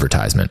paid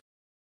advertisement.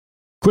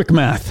 Quick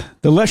math.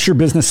 The less your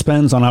business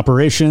spends on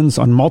operations,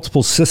 on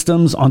multiple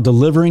systems, on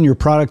delivering your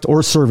product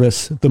or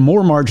service, the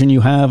more margin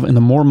you have and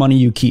the more money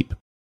you keep.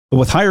 But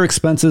with higher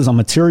expenses on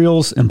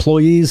materials,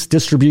 employees,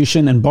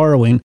 distribution, and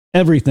borrowing,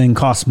 everything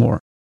costs more.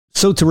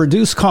 So to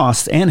reduce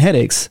costs and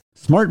headaches,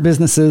 smart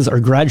businesses are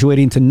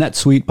graduating to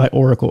NetSuite by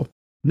Oracle.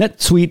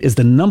 NetSuite is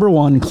the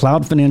 #1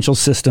 cloud financial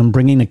system,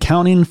 bringing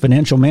accounting,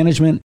 financial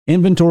management,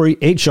 inventory,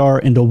 HR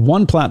into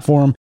one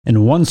platform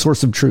and one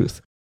source of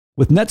truth.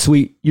 With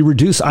NetSuite, you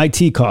reduce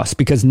IT costs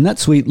because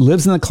NetSuite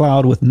lives in the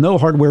cloud with no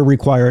hardware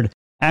required,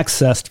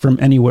 accessed from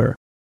anywhere.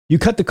 You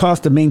cut the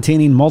cost of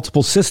maintaining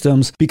multiple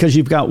systems because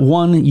you've got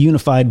one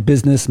unified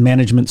business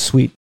management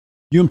suite.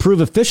 You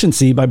improve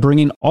efficiency by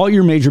bringing all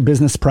your major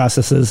business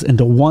processes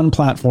into one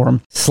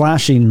platform,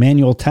 slashing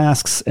manual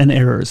tasks and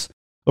errors.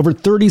 Over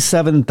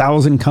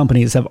 37,000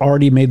 companies have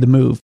already made the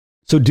move.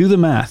 So do the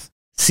math.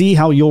 See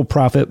how you'll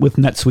profit with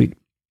NetSuite.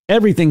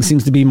 Everything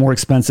seems to be more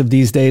expensive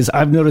these days.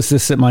 I've noticed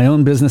this at my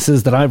own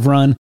businesses that I've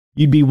run.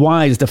 You'd be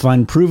wise to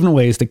find proven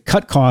ways to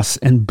cut costs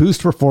and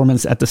boost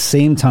performance at the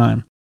same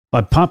time.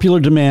 By popular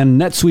demand,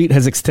 NetSuite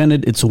has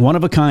extended its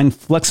one-of-a-kind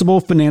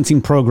flexible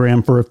financing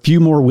program for a few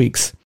more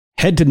weeks.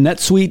 Head to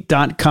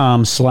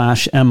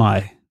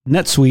netsuite.com/mi.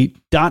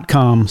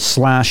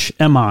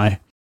 netsuite.com/mi.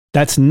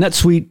 That's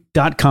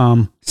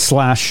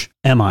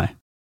netsuite.com/mi.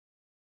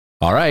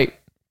 All right,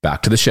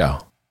 back to the show.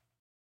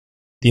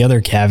 The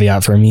other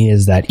caveat for me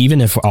is that even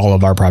if all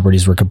of our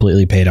properties were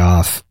completely paid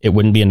off, it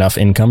wouldn't be enough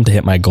income to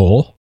hit my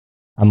goal.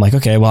 I'm like,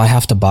 okay, well, I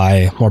have to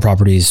buy more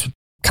properties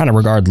kind of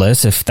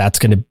regardless. If that's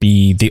going to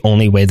be the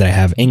only way that I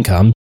have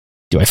income,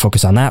 do I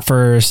focus on that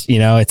first? You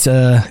know, it's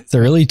a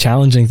really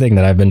challenging thing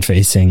that I've been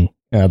facing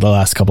the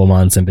last couple of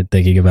months and been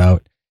thinking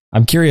about.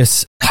 I'm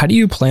curious, how do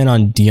you plan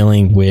on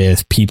dealing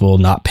with people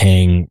not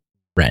paying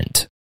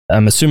rent?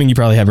 I'm assuming you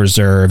probably have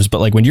reserves,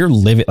 but like when you're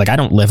living, like I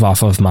don't live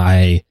off of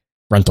my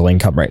rental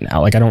income right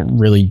now. Like I don't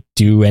really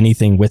do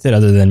anything with it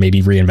other than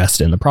maybe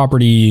reinvest it in the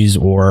properties,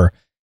 or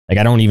like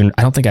I don't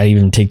think I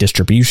even take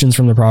distributions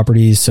from the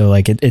properties. So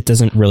like it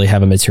doesn't really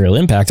have a material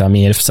impact on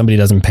me. If somebody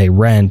doesn't pay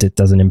rent, it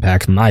doesn't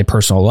impact my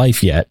personal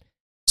life yet.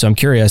 So I'm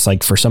curious,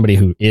 like for somebody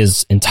who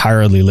is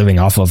entirely living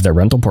off of their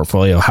rental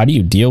portfolio, how do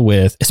you deal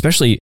with,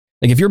 especially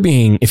like if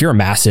you're a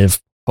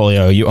massive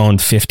portfolio, you own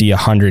 50,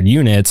 100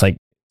 units, like,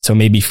 so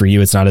maybe for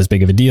you, it's not as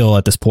big of a deal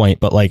at this point,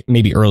 but like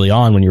maybe early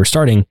on when you were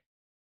starting,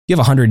 you have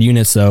 100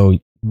 units though,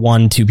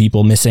 1-2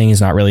 people missing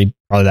is not really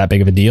probably that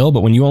big of a deal.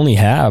 But when you only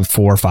have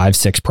 4, 5,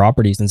 6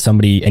 properties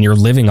and you're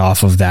living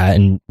off of that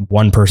and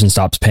one person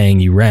stops paying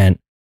you rent,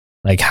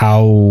 like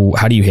how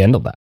do you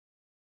handle that?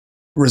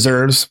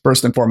 reserves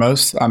first and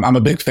foremost. I'm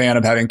a big fan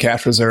of having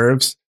cash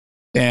reserves.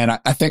 And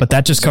I think, but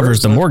that just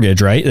covers the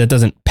mortgage, right? That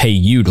doesn't pay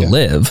you to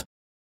live.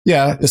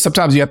 Yeah.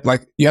 Sometimes you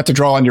have to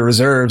draw on your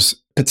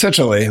reserves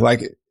potentially.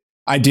 Like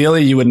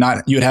ideally you would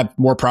have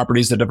more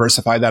properties to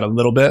diversify that a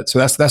little bit. So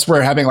that's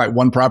where having like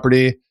one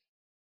property,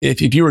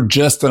 if you were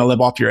just going to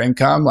live off your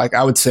income, like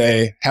I would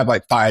say have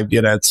like 5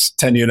 units,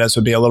 10 units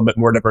would be a little bit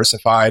more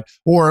diversified.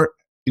 Or,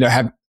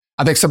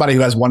 I think somebody who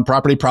has one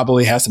property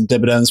probably has some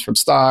dividends from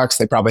stocks.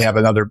 They probably have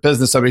another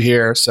business over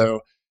here.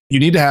 So you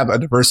need to have a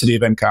diversity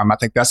of income. I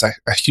think that's a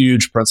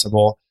huge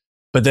principle.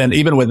 But then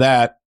even with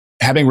that,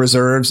 having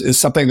reserves is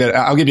something that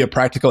I'll give you a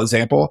practical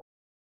example.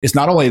 It's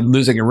not only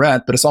losing your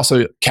rent, but it's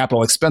also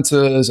capital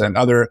expenses and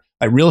other,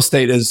 like real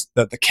estate is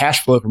the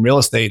cash flow from real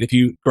estate. If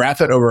you graph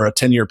it over a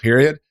 10-year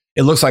period,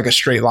 it looks like a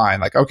straight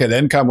line. Like, okay, the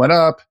income went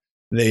up,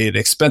 the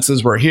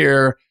expenses were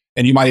here.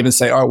 And you might even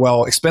say, oh,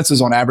 well,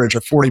 expenses on average are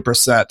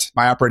 40%.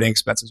 My operating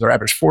expenses are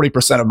average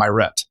 40% of my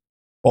rent.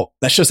 Well,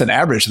 that's just an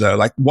average though.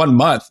 Like 1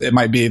 month, it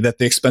might be that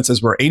the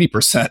expenses were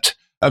 80%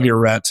 of your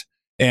rent.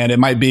 And it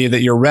might be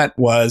that your rent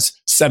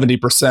was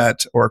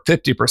 70% or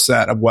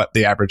 50% of what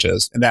the average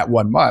is in that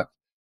 1 month.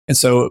 And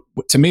so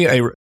to me,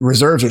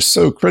 reserves are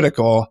so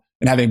critical,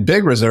 and having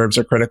big reserves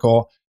are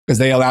critical because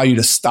they allow you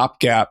to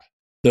stopgap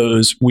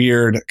those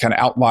weird kind of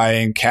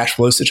outlying cash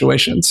flow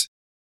situations.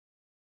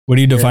 What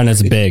do you define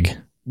as big?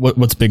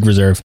 What's big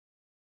reserve?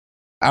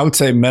 I would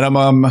say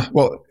minimum.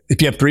 Well,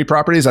 if you have 3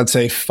 properties, I'd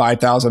say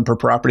 $5,000 per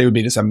property would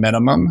be just a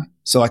minimum.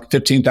 So like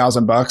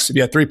 $15,000. If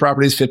you have 3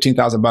 properties,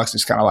 $15,000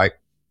 is kind of like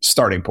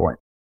starting point.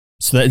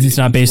 So that it's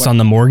not based on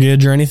the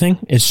mortgage or anything.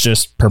 It's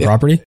just per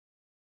property.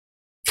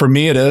 For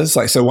me, it is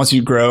like, so once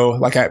you grow,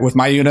 with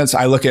my units,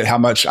 I look at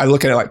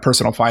it like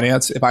personal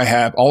finance. If I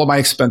have all of my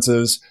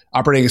expenses,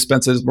 operating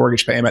expenses,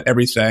 mortgage payment,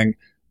 everything,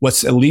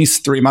 what's at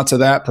least 3 months of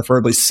that,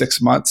 preferably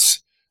 6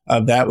 months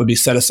of that would be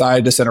set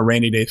aside just in a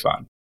rainy day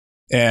fund.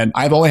 And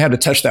I've only had to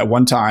touch that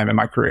one time in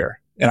my career.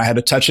 And I had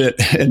to touch it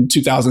in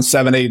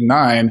 2007, 8, and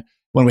 9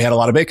 when we had a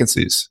lot of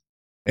vacancies.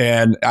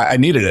 And I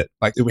needed it.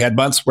 Like we had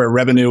months where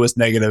revenue was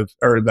negative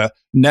or the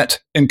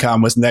net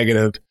income was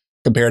negative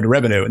compared to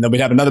revenue. And then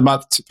we'd have another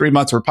month, 3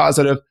 months were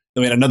positive.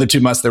 Then we had another 2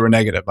 months that were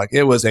negative. Like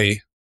it was a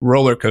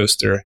roller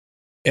coaster.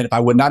 And if I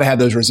would not have had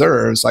those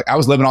reserves, like I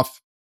was living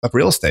off of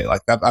real estate.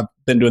 Like I've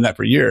been doing that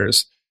for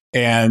years.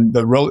 And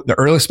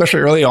especially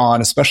early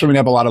on, especially when you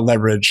have a lot of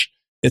leverage,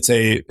 it's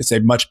a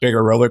much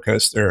bigger roller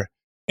coaster.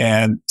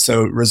 And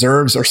so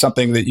reserves are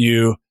something that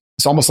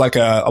it's almost like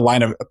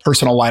a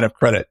personal line of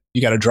credit.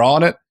 You got to draw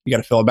on it. You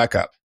got to fill it back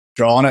up,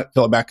 draw on it,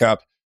 fill it back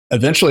up.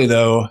 Eventually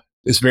though,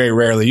 it's very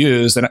rarely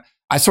used. And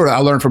I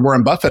learned from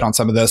Warren Buffett on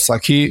some of this.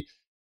 Like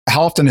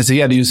how often has he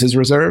had to use his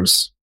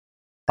reserves?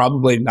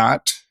 Probably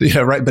not,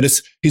 right? But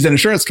he's an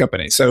insurance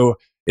company. So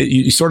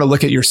you sort of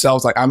look at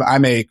yourselves like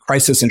I'm a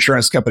crisis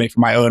insurance company for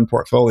my own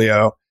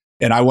portfolio.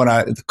 And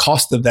the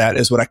cost of that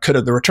is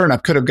the return I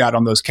could have got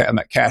on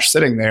that cash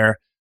sitting there.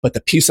 But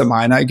the peace of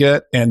mind I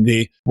get and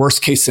the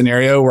worst case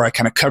scenario where I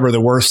kind of cover the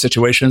worst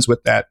situations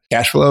with that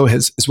cash flow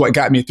is what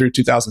got me through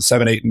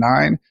 2007, 8, and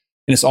 9. And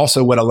it's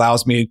also what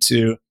allows me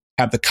to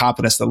have the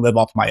confidence to live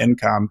off my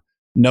income,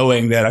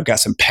 knowing that I've got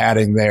some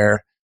padding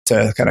there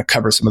to kind of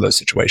cover some of those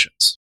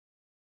situations.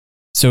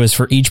 So as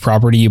for each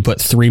property, you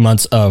put 3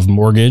 months of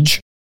mortgage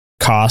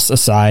costs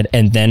aside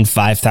and then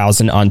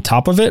 $5,000 on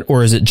top of it?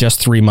 Or is it just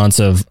 3 months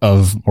of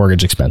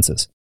mortgage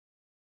expenses?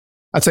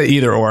 I'd say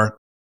either or.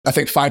 I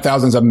think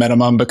 $5,000 is a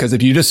minimum because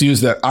if you just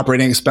use the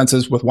operating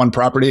expenses with one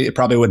property, it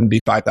probably wouldn't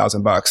be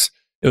 $5,000.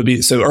 It would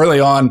be so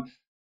early on.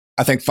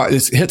 I think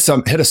hit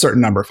a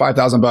certain number,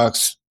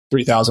 $5,000,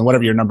 $3,000,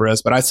 whatever your number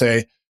is. But I'd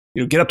say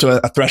get up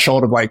to a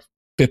threshold of like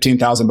 $15,000,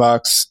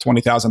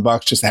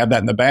 $20,000 just to have that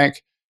in the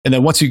bank. And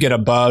then once you get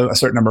above a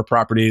certain number of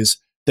properties,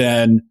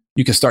 then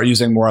you can start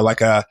using more like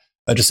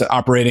just an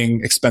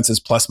operating expenses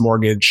plus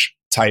mortgage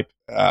type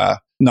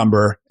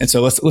number. And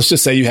so let's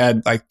just say you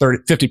had like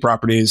 50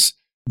 properties.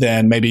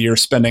 Then maybe you're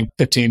spending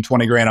 15,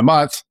 20 grand a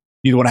month.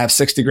 You'd want to have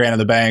 60 grand in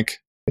the bank.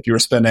 If you were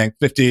spending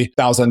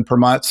 50,000 per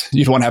month,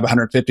 you'd want to have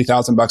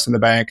 $150,000 in the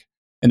bank.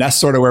 And that's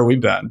sort of where we've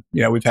been.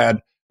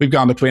 We've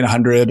gone between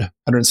 100,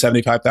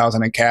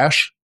 175,000 in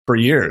cash for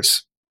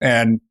years.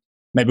 And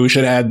maybe we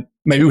could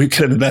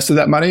have invested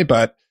that money,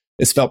 but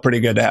it's felt pretty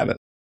good to have it.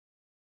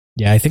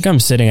 Yeah, I think I'm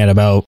sitting at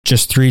about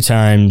just 3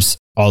 times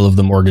all of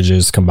the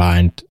mortgages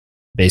combined,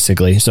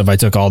 basically. So if I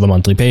took all the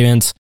monthly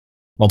payments,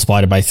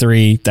 multiplied it by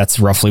 3, that's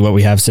roughly what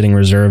we have sitting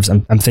reserves.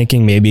 I'm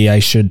thinking maybe I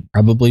should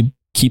probably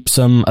keep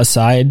some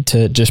aside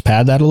to just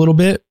pad that a little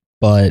bit.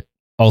 But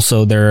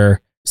also there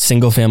are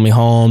single family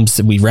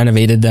homes. We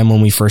renovated them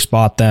when we first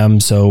bought them.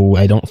 So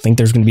I don't think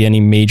there's going to be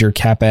any major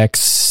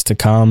CapEx to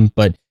come.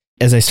 But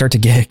as I start to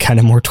get kind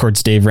of more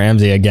towards Dave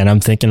Ramsey again, I'm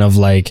thinking of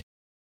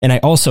and I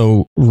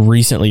also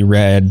recently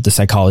read The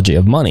Psychology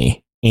of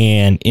Money.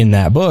 And in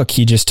that book,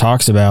 he just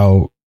talks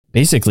about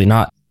basically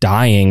not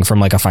dying from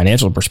like a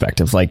financial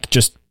perspective, like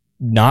just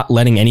not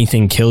letting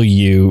anything kill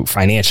you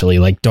financially.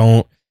 Like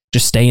don't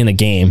just stay in the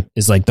game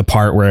is like the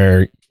part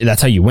where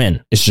that's how you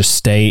win. It's just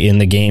stay in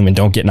the game and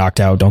don't get knocked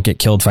out, don't get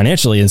killed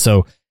financially. And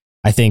so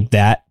I think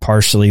that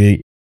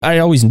partially, I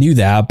always knew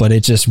that, but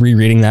it just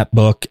rereading that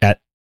book at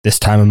this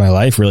time of my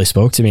life really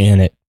spoke to me,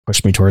 and it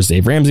pushed me towards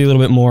Dave Ramsey a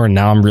little bit more. And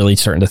now I'm really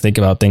starting to think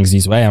about things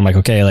these way. I'm like,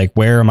 okay, like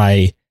where am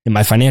I in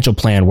my financial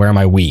plan? Where am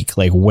I weak?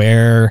 Like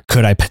where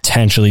could I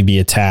potentially be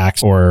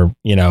attacked or,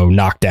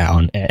 knocked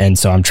down? And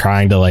so I'm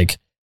trying to like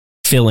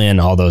fill in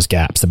all those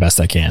gaps the best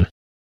I can.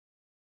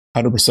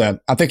 100%.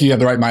 I think you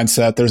have the right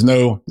mindset. There's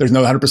no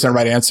 100%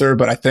 right answer,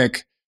 but I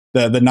think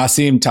the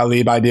Nassim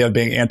Taleb idea of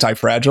being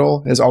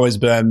anti-fragile has always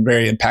been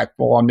very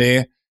impactful on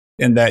me,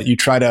 in that you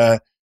try to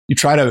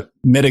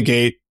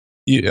mitigate,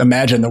 you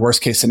imagine the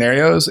worst case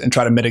scenarios and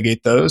try to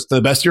mitigate those to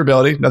the best of your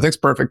ability. Nothing's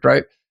perfect,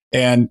 right?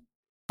 And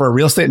for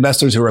real estate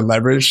investors who are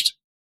leveraged,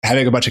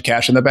 having a bunch of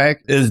cash in the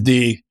bank is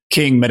the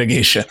king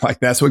mitigation. Like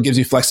that's what gives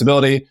you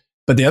flexibility.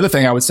 But the other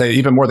thing I would say,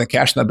 even more than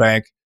cash in the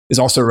bank, is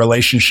also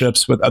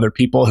relationships with other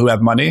people who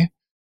have money.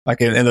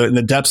 Like in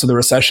the depths of the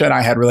recession,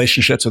 I had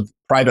relationships with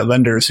private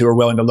lenders who were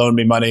willing to loan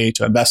me money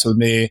to invest with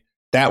me.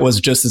 That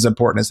was just as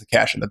important as the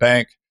cash in the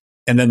bank.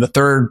 And then the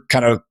third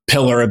kind of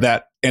pillar of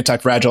that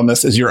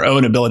anti-fragileness is your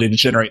own ability to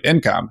generate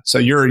income. So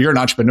you're an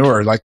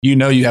entrepreneur, like, you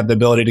have the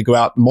ability to go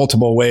out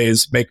multiple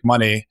ways, make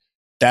money.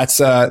 That's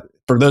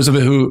for those of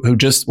you who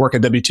just work a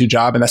W-2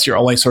 job and that's your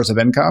only source of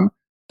income,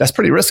 that's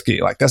pretty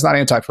risky. Like that's not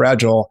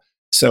anti-fragile.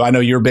 So I know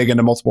you're big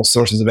into multiple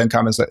sources of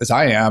income as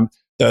I am.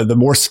 The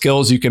more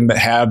skills you can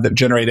have that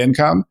generate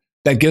income,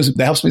 that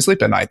helps me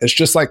sleep at night. It's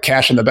just like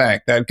cash in the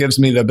bank. That gives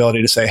me the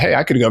ability to say, hey,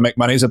 I could go make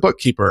money as a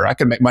bookkeeper. I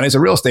could make money as a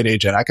real estate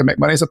agent. I could make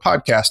money as a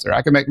podcaster.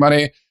 I could make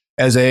money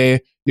as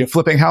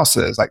flipping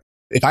houses. Like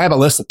if I have a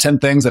list of 10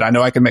 things that I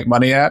know I can make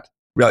money at,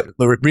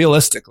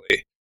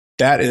 realistically,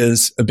 that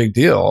is a big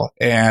deal.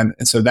 And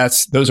so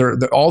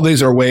all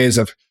these are ways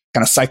of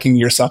kind of psyching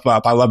yourself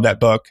up. I love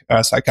that book,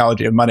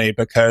 Psychology of Money,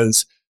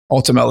 because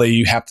ultimately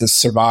you have to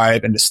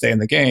survive and to stay in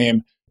the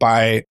game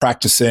by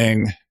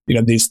practicing,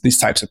 these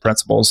types of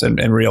principles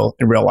in real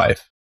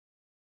life.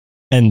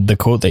 And the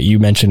quote that you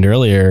mentioned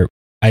earlier,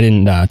 I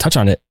didn't touch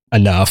on it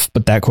enough,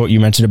 but that quote you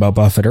mentioned about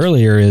Buffett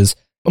earlier is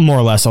more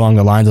or less along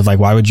the lines of like,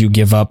 why would you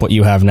give up what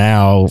you have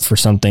now for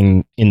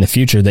something in the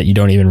future that you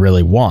don't even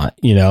really want?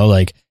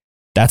 Like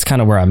that's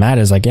kind of where I'm at,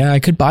 is like, yeah, I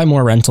could buy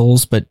more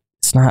rentals, but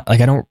it's not like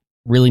I don't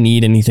really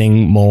need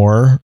anything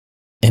more.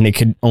 And it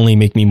could only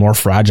make me more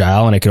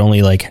fragile, and it could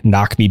only like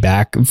knock me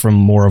back from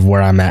more of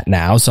where I'm at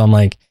now. So I'm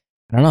like,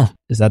 I don't know,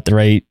 is that the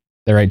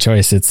right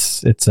choice?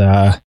 It's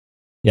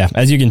yeah,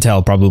 as you can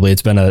tell, probably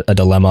it's been a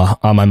dilemma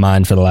on my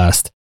mind for the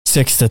last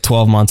 6 to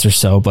 12 months or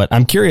so. But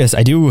I'm curious,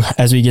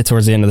 as we get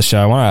towards the end of the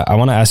show, I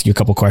want to ask you a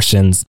couple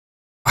questions.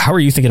 How are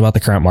you thinking about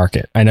the current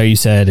market? I know you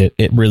said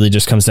it really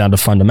just comes down to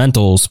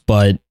fundamentals,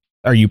 but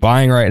are you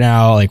buying right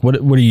now? Like what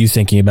are you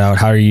thinking about?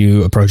 How are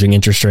you approaching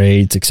interest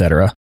rates, et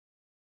cetera?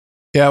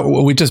 Yeah,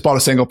 we just bought a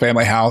single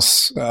family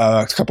house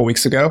a couple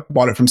weeks ago.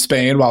 Bought it from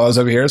Spain while I was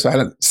over here, so I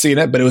hadn't seen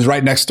it, but it was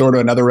right next door to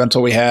another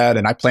rental we had,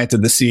 and I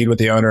planted the seed with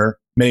the owner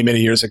many,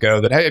 many years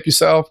ago that, hey, if you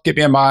sell, keep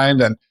me in mind.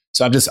 And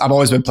so I've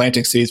always been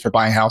planting seeds for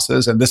buying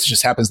houses, and this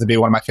just happens to be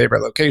one of my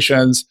favorite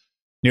locations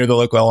near the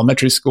local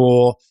elementary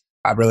school.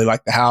 I really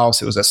like the house.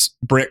 It was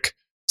a brick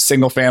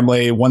single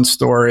family, 1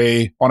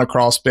 story on a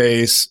crawl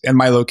space in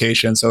my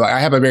location. So I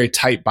have a very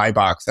tight buy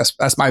box.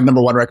 That's my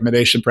number one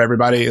recommendation for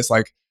everybody, is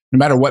like, no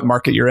matter what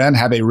market you're in,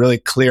 have a really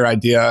clear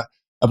idea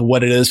of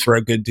what it is for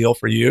a good deal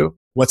for you.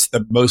 What's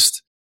the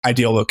most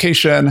ideal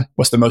location?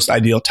 What's the most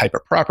ideal type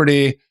of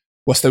property?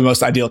 What's the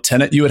most ideal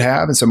tenant you would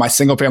have? And so my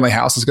single family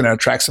house is going to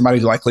attract somebody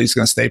who likely is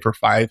going to stay for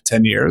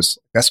 5-10 years.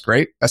 That's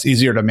great. That's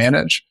easier to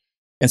manage.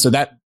 And so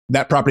that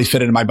property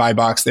fit into my buy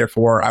box.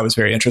 Therefore, I was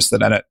very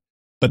interested in it.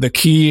 But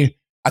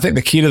I think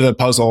the key to the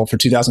puzzle for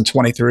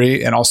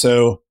 2023, and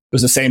also it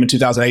was the same in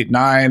 2008,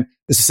 9,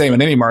 it's the same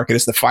in any market,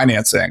 is the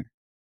financing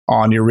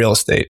on your real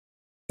estate.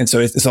 And so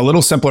it's a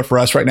little simpler for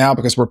us right now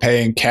because we're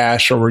paying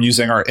cash, or we're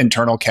using our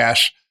internal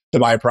cash to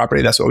buy a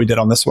property. That's what we did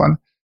on this one.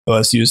 So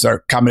let's use our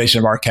combination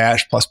of our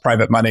cash plus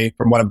private money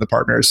from one of the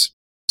partners.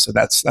 So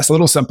that's a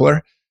little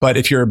simpler. But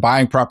if you're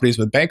buying properties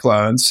with bank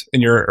loans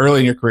and you're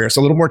early in your career, it's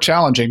a little more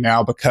challenging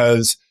now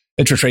because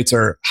interest rates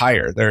are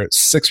higher. They're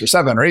 6 or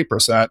 7 or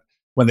 8%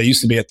 when they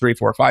used to be at 3,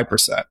 4,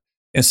 5%.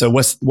 And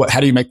so how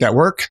do you make that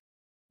work?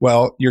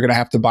 Well, you're going to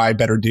have to buy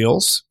better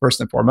deals first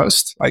and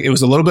foremost. Like, it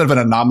was a little bit of an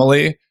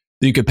anomaly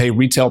that you could pay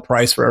retail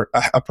price for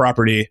a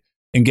property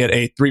and get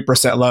a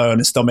 3% loan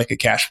and still make it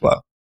cash flow.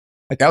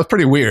 Like, that was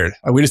pretty weird.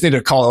 Like, we just need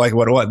to call it like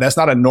what it was. That's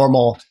not a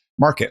normal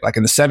market. Like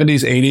in the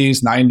 70s,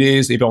 80s,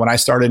 90s, even when I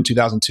started in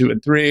 2002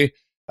 and 3,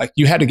 like,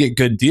 you had to get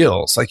good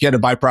deals. Like, you had to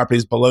buy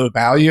properties below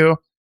value.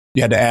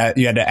 You had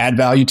to add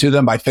value to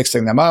them by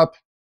fixing them up.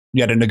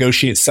 You had to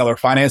negotiate seller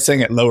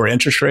financing at lower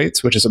interest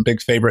rates, which is a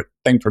big favorite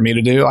thing for me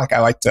to do. Like, I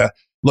like to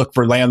look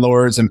for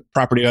landlords and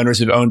property owners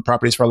who've owned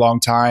properties for a long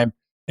time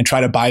and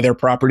try to buy their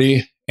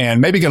property and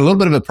maybe get a little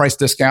bit of a price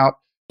discount,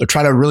 but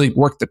try to really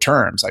work the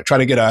terms. Like, try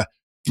to get a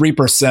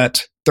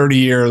 3%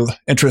 30-year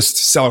interest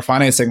seller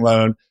financing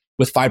loan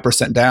with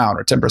 5% down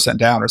or 10%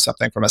 down or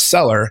something from a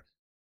seller,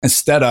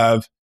 instead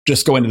of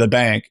just going to the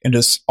bank and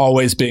just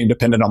always being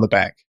dependent on the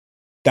bank.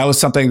 That was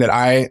something that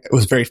I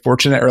was very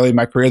fortunate early in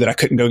my career that I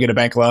couldn't go get a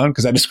bank loan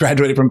because I just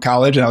graduated from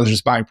college and I was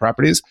just buying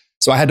properties.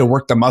 So I had to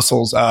work the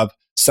muscles of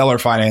seller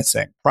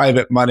financing,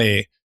 private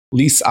money,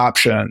 lease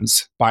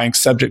options, buying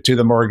subject to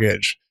the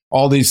mortgage,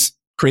 all these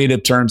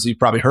creative terms that you've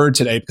probably heard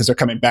today because they're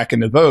coming back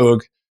into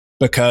vogue,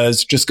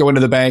 because just going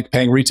to the bank,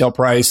 paying retail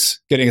price,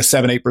 getting a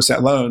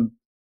 7-8% loan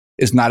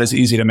is not as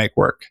easy to make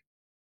work.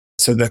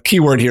 So the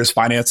key word here is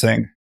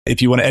financing.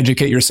 If you want to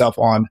educate yourself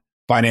on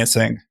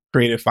financing,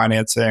 creative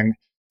financing,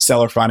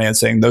 seller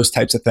financing, those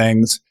types of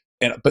things,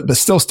 but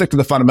still stick to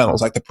the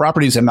fundamentals. Like the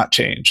properties have not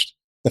changed.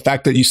 The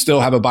fact that you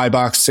still have a buy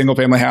box, single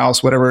family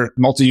house, whatever,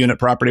 multi-unit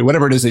property,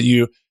 whatever it is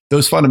that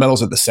those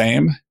fundamentals are the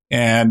same.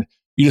 And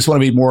you just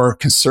want to be more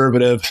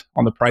conservative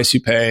on the price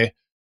you pay,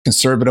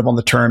 conservative on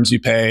the terms you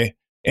pay.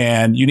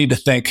 And you need to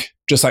think,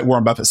 just like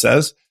Warren Buffett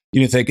says,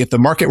 you need to think, if the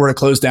market were to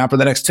close down for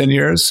the next 10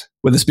 years,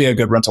 would this be a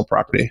good rental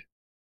property?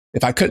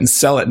 If I couldn't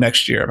sell it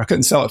next year, if I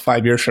couldn't sell it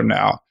 5 years from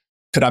now,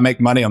 could I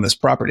make money on this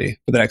property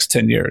for the next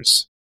 10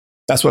 years?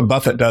 That's what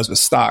Buffett does with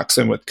stocks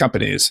and with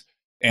companies.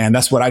 And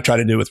that's what I try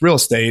to do with real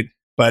estate.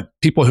 But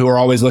people who are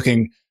always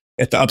looking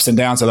at the ups and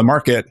downs of the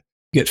market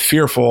get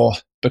fearful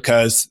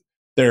because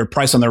their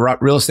price on their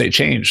real estate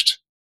changed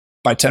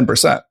by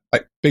 10%.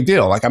 Like, big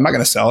deal. Like, I'm not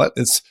going to sell it.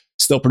 It's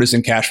still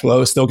producing cash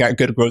flow, still got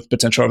good growth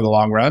potential over the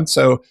long run.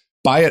 So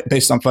buy it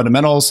based on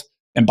fundamentals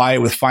and buy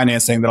it with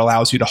financing that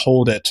allows you to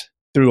hold it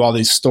through all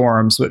these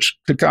storms, which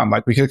could come.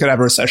 Like, we could have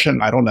a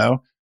recession. I don't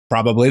know.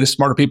 Probably the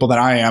smarter people than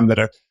I am that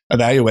are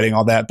evaluating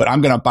all that. But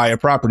I'm going to buy a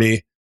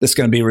property that's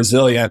going to be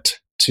resilient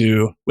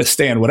to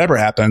withstand whatever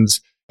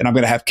happens. And I'm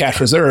going to have cash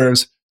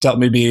reserves to help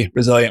me be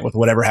resilient with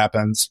whatever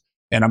happens.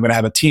 And I'm going to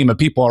have a team of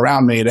people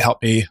around me to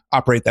help me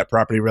operate that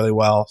property really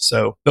well.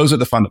 So those are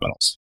the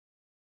fundamentals.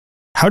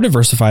 How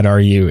diversified are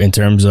you in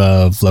terms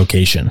of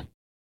location?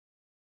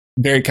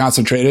 Very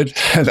concentrated.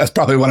 That's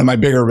probably one of my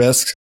bigger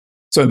risks.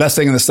 So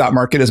investing in the stock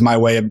market is my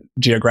way of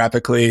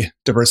geographically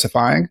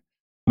diversifying.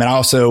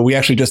 And we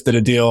actually just did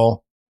a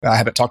deal. I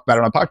haven't talked about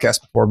it on a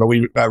podcast before, but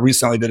we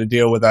recently did a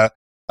deal with a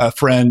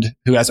friend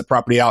who has a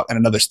property out in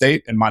another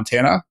state in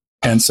Montana.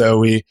 And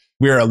so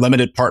we're a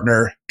limited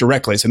partner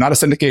directly. So not a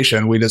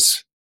syndication.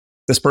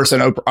 This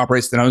person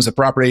operates and owns the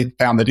property,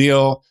 found the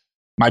deal.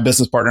 My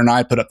business partner and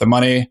I put up the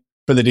money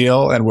for the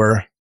deal, and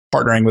we're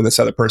partnering with this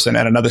other person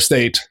in another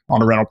state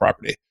on a rental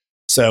property.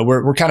 So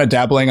we're kind of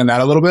dabbling in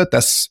that a little bit.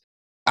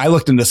 I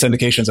looked into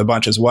syndications a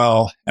bunch as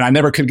well, and I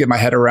never could get my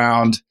head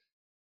around.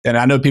 And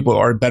I know people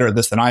are better at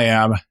this than I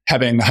am,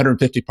 having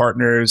 150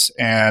 partners,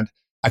 and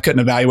I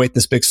couldn't evaluate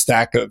this big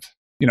stack of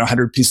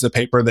 100 pieces of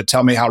paper that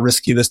tell me how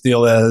risky this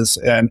deal is.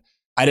 And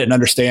I didn't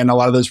understand a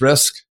lot of those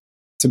risks,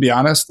 to be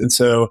honest. And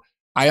so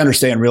I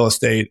understand real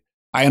estate.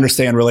 I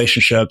understand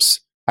relationships.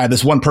 I have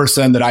this one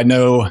person that I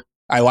know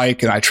I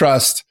like and I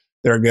trust.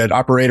 They're a good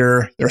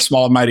operator. They're a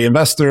small and mighty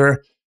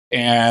investor.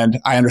 And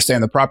I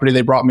understand the property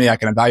they brought me. I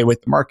can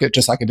evaluate the market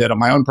just like I did on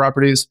my own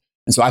properties.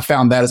 And so I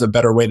found that as a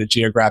better way to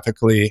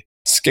geographically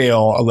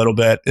scale a little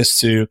bit, is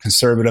to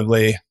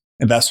conservatively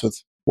invest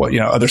with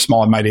other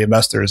small and mighty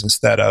investors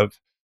instead of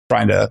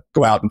trying to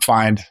go out and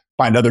find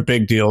other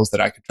big deals that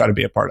I could try to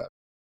be a part of.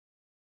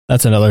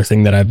 That's another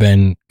thing that I've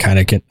been kind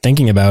of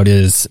thinking about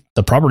is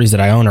the properties that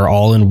I own are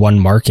all in one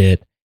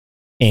market,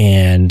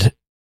 and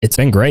it's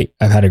been great.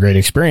 I've had a great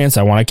experience.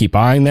 I want to keep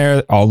buying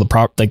there. All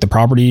the the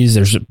properties,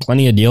 there's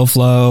plenty of deal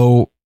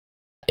flow.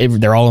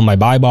 They're all in my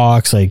buy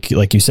box.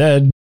 Like you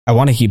said, I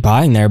want to keep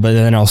buying there, but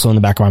then also in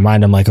the back of my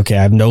mind, I'm like, okay,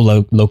 I have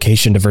no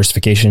location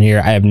diversification here.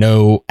 I have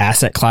no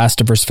asset class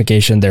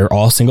diversification. They're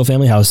all single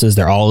family houses.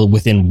 They're all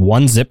within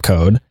one zip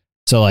code.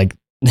 So like,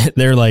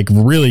 they're like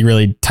really,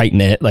 really tight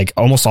knit, like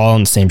almost all on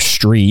the same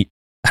street.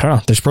 I don't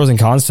know. There's pros and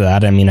cons to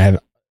that. I mean, I have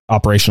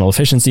operational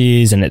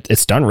efficiencies and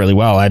it's done really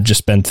well. I've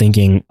just been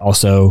thinking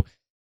also,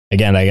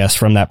 again, I guess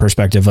from that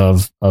perspective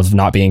of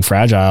not being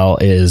fragile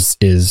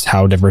is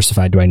how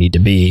diversified do I need to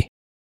be?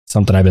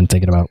 Something I've been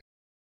thinking about.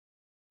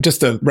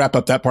 Just to wrap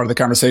up that part of the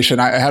conversation,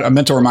 I had a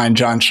mentor of mine,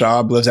 John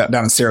Schaub, lives down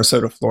in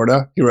Sarasota,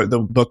 Florida. He wrote the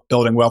book,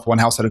 Building Wealth One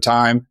House at a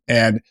Time.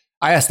 And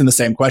I asked him the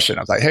same question.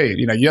 I was like, hey,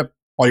 you have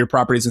all your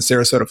properties in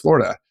Sarasota,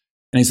 Florida.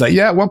 And he's like,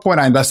 yeah, at one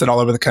point I invested all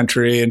over the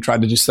country and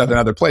tried to do stuff in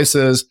other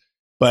places.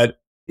 But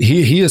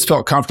he has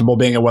felt comfortable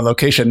being in one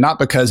location, not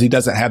because he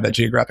doesn't have that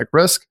geographic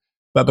risk,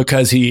 but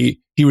because he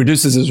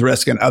reduces his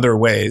risk in other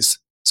ways.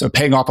 So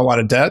paying off a lot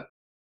of debt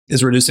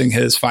is reducing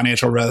his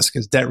financial risk,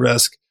 his debt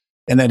risk.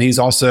 And then he's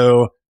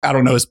also, I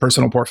don't know his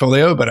personal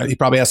portfolio, but he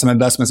probably has some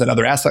investments in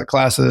other asset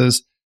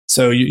classes.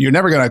 So you're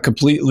never going to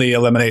completely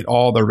eliminate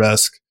all the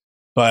risk.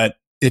 But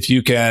if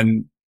you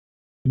can,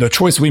 the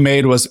choice we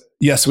made was,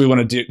 yes, we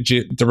want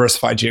to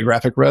diversify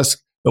geographic risk,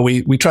 but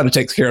we try to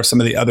take care of some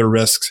of the other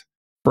risks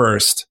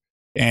first.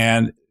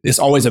 And it's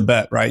always a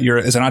bet, right?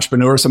 As an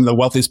entrepreneur, some of the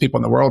wealthiest people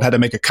in the world had to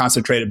make a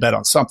concentrated bet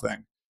on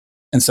something.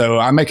 And so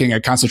I'm making a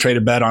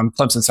concentrated bet on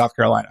Clemson, South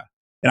Carolina.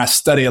 And I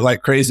study it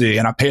like crazy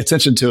and I pay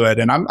attention to it.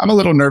 And I'm a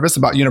little nervous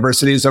about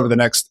universities over the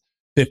next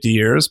 50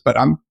 years, but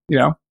I'm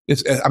going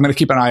to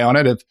keep an eye on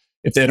it.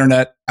 if the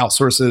internet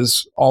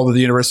outsources all of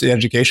the university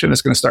education,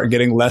 it's going to start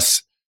getting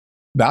less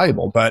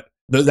valuable. But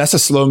that's a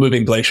slow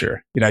moving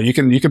glacier. You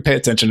can pay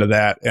attention to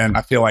that. And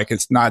I feel like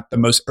it's not the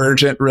most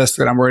urgent risk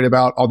that I'm worried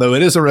about, although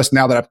it is a risk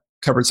now that I've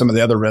covered some of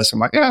the other risks. I'm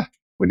like, yeah,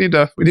 we need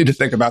to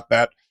think about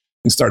that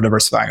and start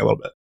diversifying a little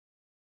bit.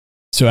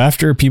 So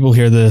after people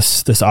hear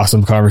this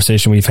awesome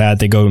conversation we've had,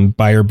 they go and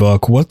buy your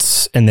book,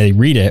 and they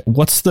read it.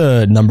 What's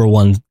the number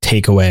one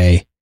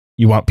takeaway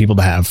you want people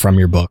to have from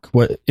your book?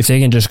 What if they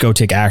can just go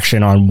take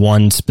action on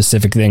one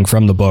specific thing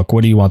from the book?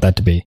 What do you want that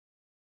to be?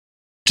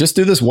 Just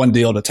do this one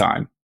deal at a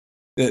time.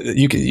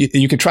 You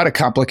can try to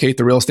complicate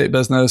the real estate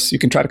business. You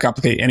can try to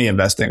complicate any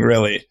investing,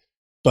 really.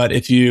 But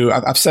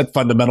I've said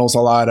fundamentals a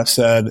lot. I've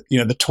said,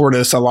 the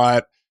tortoise a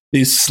lot.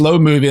 These slow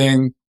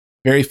moving,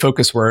 very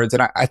focused words,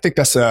 and I think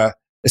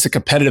it's a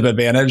competitive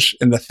advantage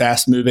in the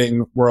fast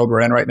moving world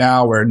we're in right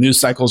now, where news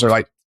cycles are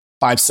like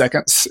 5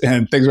 seconds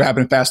and things are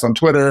happening fast on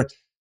Twitter.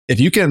 If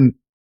you can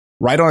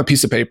write on a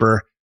piece of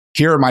paper,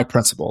 here are my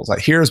principles.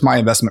 Like, here's my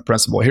investment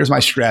principle. Here's my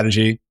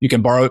strategy. You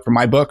can borrow it from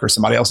my book or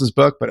somebody else's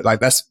book, but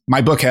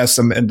my book has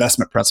some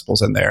investment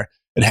principles in there.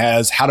 It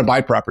has how to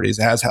buy properties.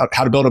 It has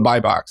how to build a buy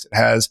box. It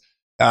has,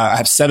 I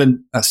have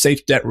 7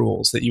 safe debt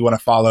rules that you want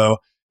to follow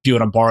if you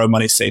want to borrow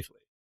money safely.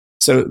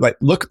 So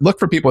look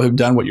for people who've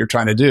done what you're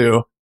trying to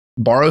do,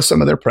 borrow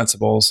some of their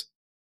principles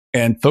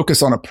and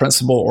focus on a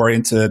principle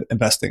oriented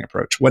investing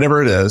approach,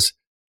 whatever it is.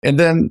 And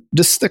then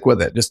just stick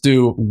with it. Just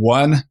do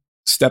one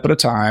step at a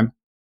time,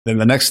 then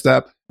the next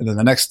step, and then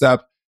the next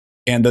step.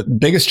 And the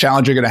biggest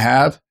challenge you're going to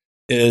have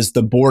is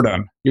the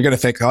boredom. You're going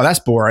to think, oh, that's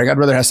boring. I'd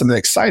rather have something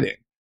exciting.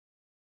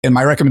 And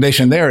my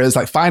recommendation there is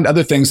find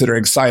other things that are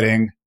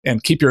exciting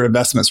and keep your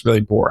investments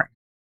really boring.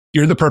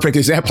 You're the perfect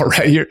example,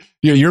 right?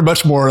 You're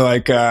much more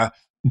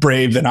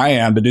brave than I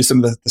am to do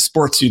some of the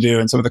sports you do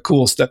and some of the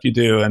cool stuff you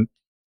do.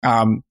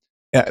 And,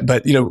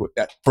 but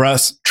for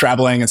us,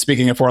 traveling and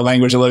speaking a foreign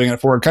language and living in a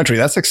foreign country,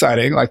 that's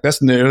exciting.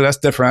 That's new, that's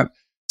different.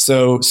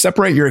 So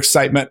separate your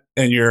excitement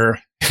and your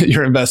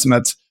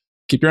investments.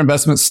 Keep your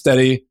investments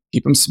steady,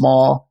 keep them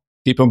small,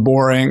 keep them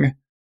boring.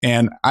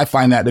 And I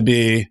find that to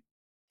be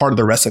part of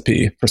the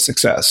recipe for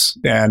success.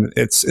 And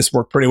it's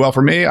worked pretty well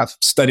for me. I've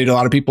studied a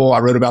lot of people. I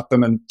wrote about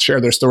them and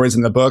shared their stories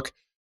in the book.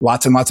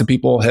 Lots and lots of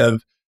people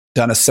have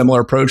done a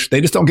similar approach.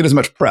 They just don't get as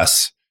much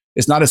press.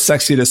 It's not as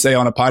sexy to say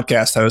on a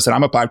podcast host, and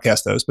I'm a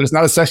podcast host, but it's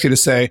not as sexy to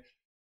say,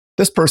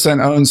 this person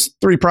owns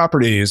 3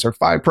 properties or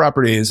 5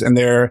 properties and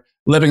they're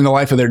living the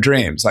life of their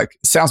dreams. It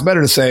sounds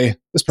better to say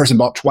this person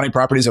bought 20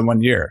 properties in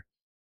 1 year.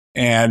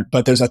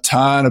 But there's a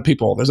ton of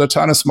people, there's a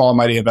ton of small,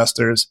 mighty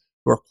investors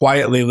who are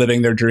quietly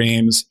living their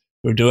dreams,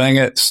 who are doing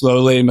it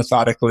slowly,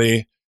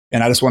 methodically.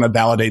 And I just want to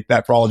validate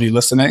that for all of you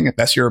listening, if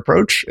that's your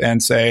approach,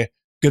 and say,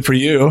 good for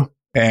you.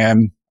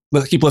 And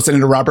keep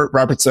listening to Robert.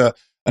 Robert's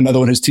another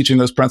one who's teaching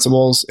those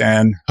principles.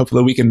 And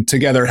hopefully we can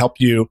together help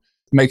you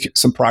make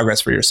some progress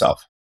for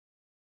yourself.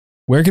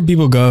 Where can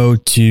people go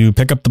to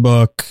pick up the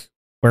book?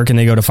 Where can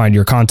they go to find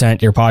your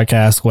content, your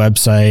podcast,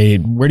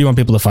 website? Where do you want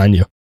people to find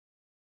you?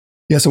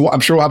 Yeah, so I'm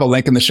sure we'll have a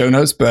link in the show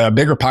notes, but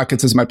Bigger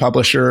Pockets is my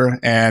publisher.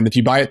 And if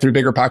you buy it through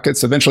Bigger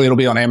Pockets, eventually it'll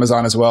be on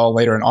Amazon as well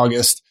later in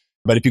August.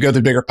 But if you go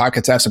through Bigger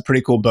Pockets, I have some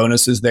pretty cool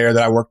bonuses there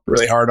that I worked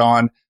really hard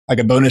on, like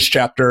a bonus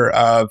chapter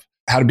of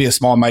how to be a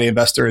small and mighty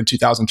investor in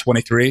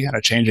 2023 in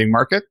a changing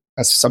market.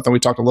 That's something we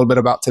talked a little bit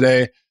about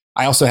today.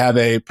 I also have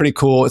a pretty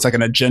cool, it's like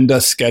an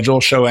agenda schedule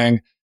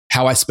showing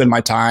how I spend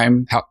my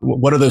time,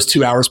 what are those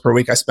 2 hours per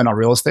week I spend on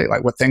real estate,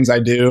 what things I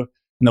do,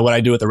 and then what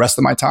I do with the rest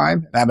of my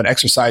time. And I have an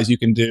exercise you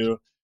can do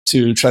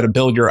to try to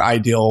build your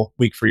ideal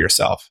week for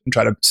yourself and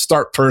try to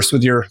start first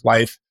with your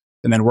life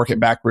and then work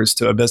it backwards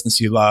to a business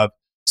you love.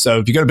 So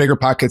if you go to Bigger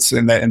Pockets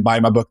and buy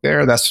my book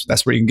there, that's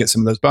where you can get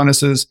some of those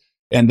bonuses.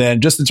 And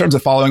then just in terms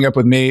of following up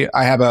with me,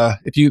 I have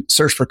if you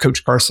search for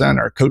Coach Carson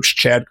or Coach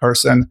Chad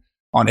Carson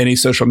on any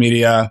social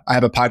media, I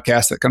have a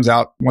podcast that comes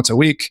out once a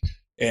week.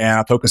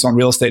 And I focus on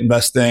real estate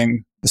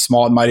investing, the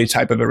small and mighty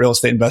type of real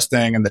estate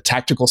investing, and the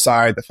tactical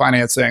side, the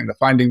financing, the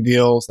finding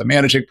deals, the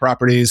managing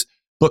properties,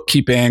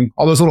 bookkeeping,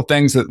 all those little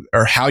things that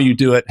are how you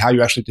do it, how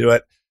you actually do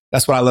it.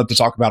 That's what I love to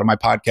talk about on my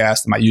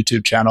podcast and my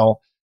YouTube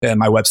channel and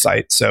my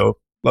website. So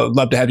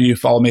love to have you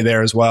follow me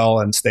there as well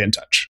and stay in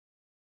touch.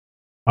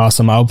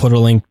 Awesome. I'll put a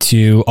link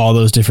to all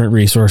those different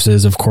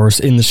resources, of course,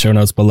 in the show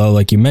notes below,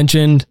 like you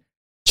mentioned.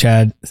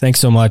 Chad, thanks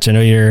so much. I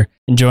know you're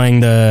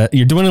enjoying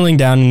you're dwindling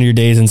down in your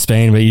days in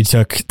Spain, but you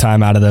took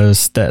time out of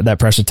that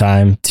precious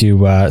time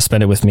to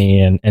spend it with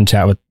me and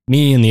chat with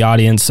me and the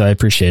audience. So I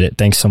appreciate it.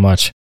 Thanks so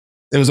much.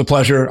 It was a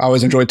pleasure. I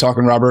always enjoyed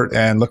talking, Robert,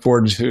 and look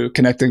forward to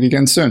connecting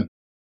again soon.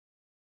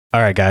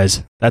 All right,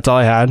 guys, that's all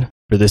I had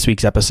for this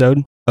week's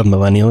episode of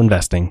Millennial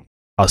Investing.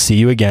 I'll see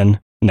you again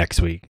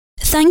next week.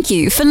 Thank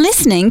you for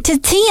listening to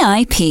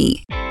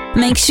TIP.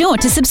 Make sure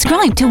to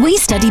subscribe to We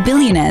Study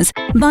Billionaires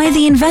by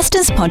the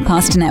Investors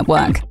Podcast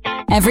Network.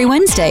 Every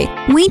Wednesday,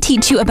 we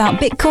teach you about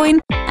Bitcoin,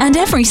 and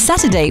every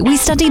Saturday, we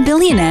study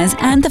billionaires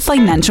and the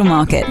financial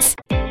markets.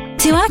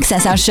 To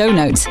access our show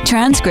notes,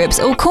 transcripts,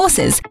 or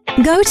courses,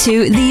 go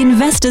to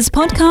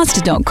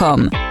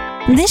theinvestorspodcast.com.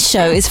 This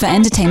show is for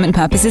entertainment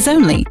purposes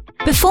only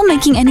Before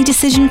making any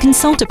decision,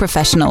 consult a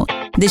professional.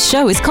 This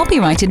show is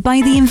copyrighted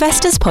by the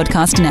Investors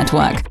Podcast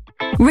Network.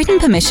 Written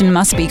permission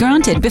must be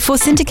granted before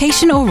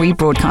syndication or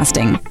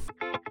rebroadcasting.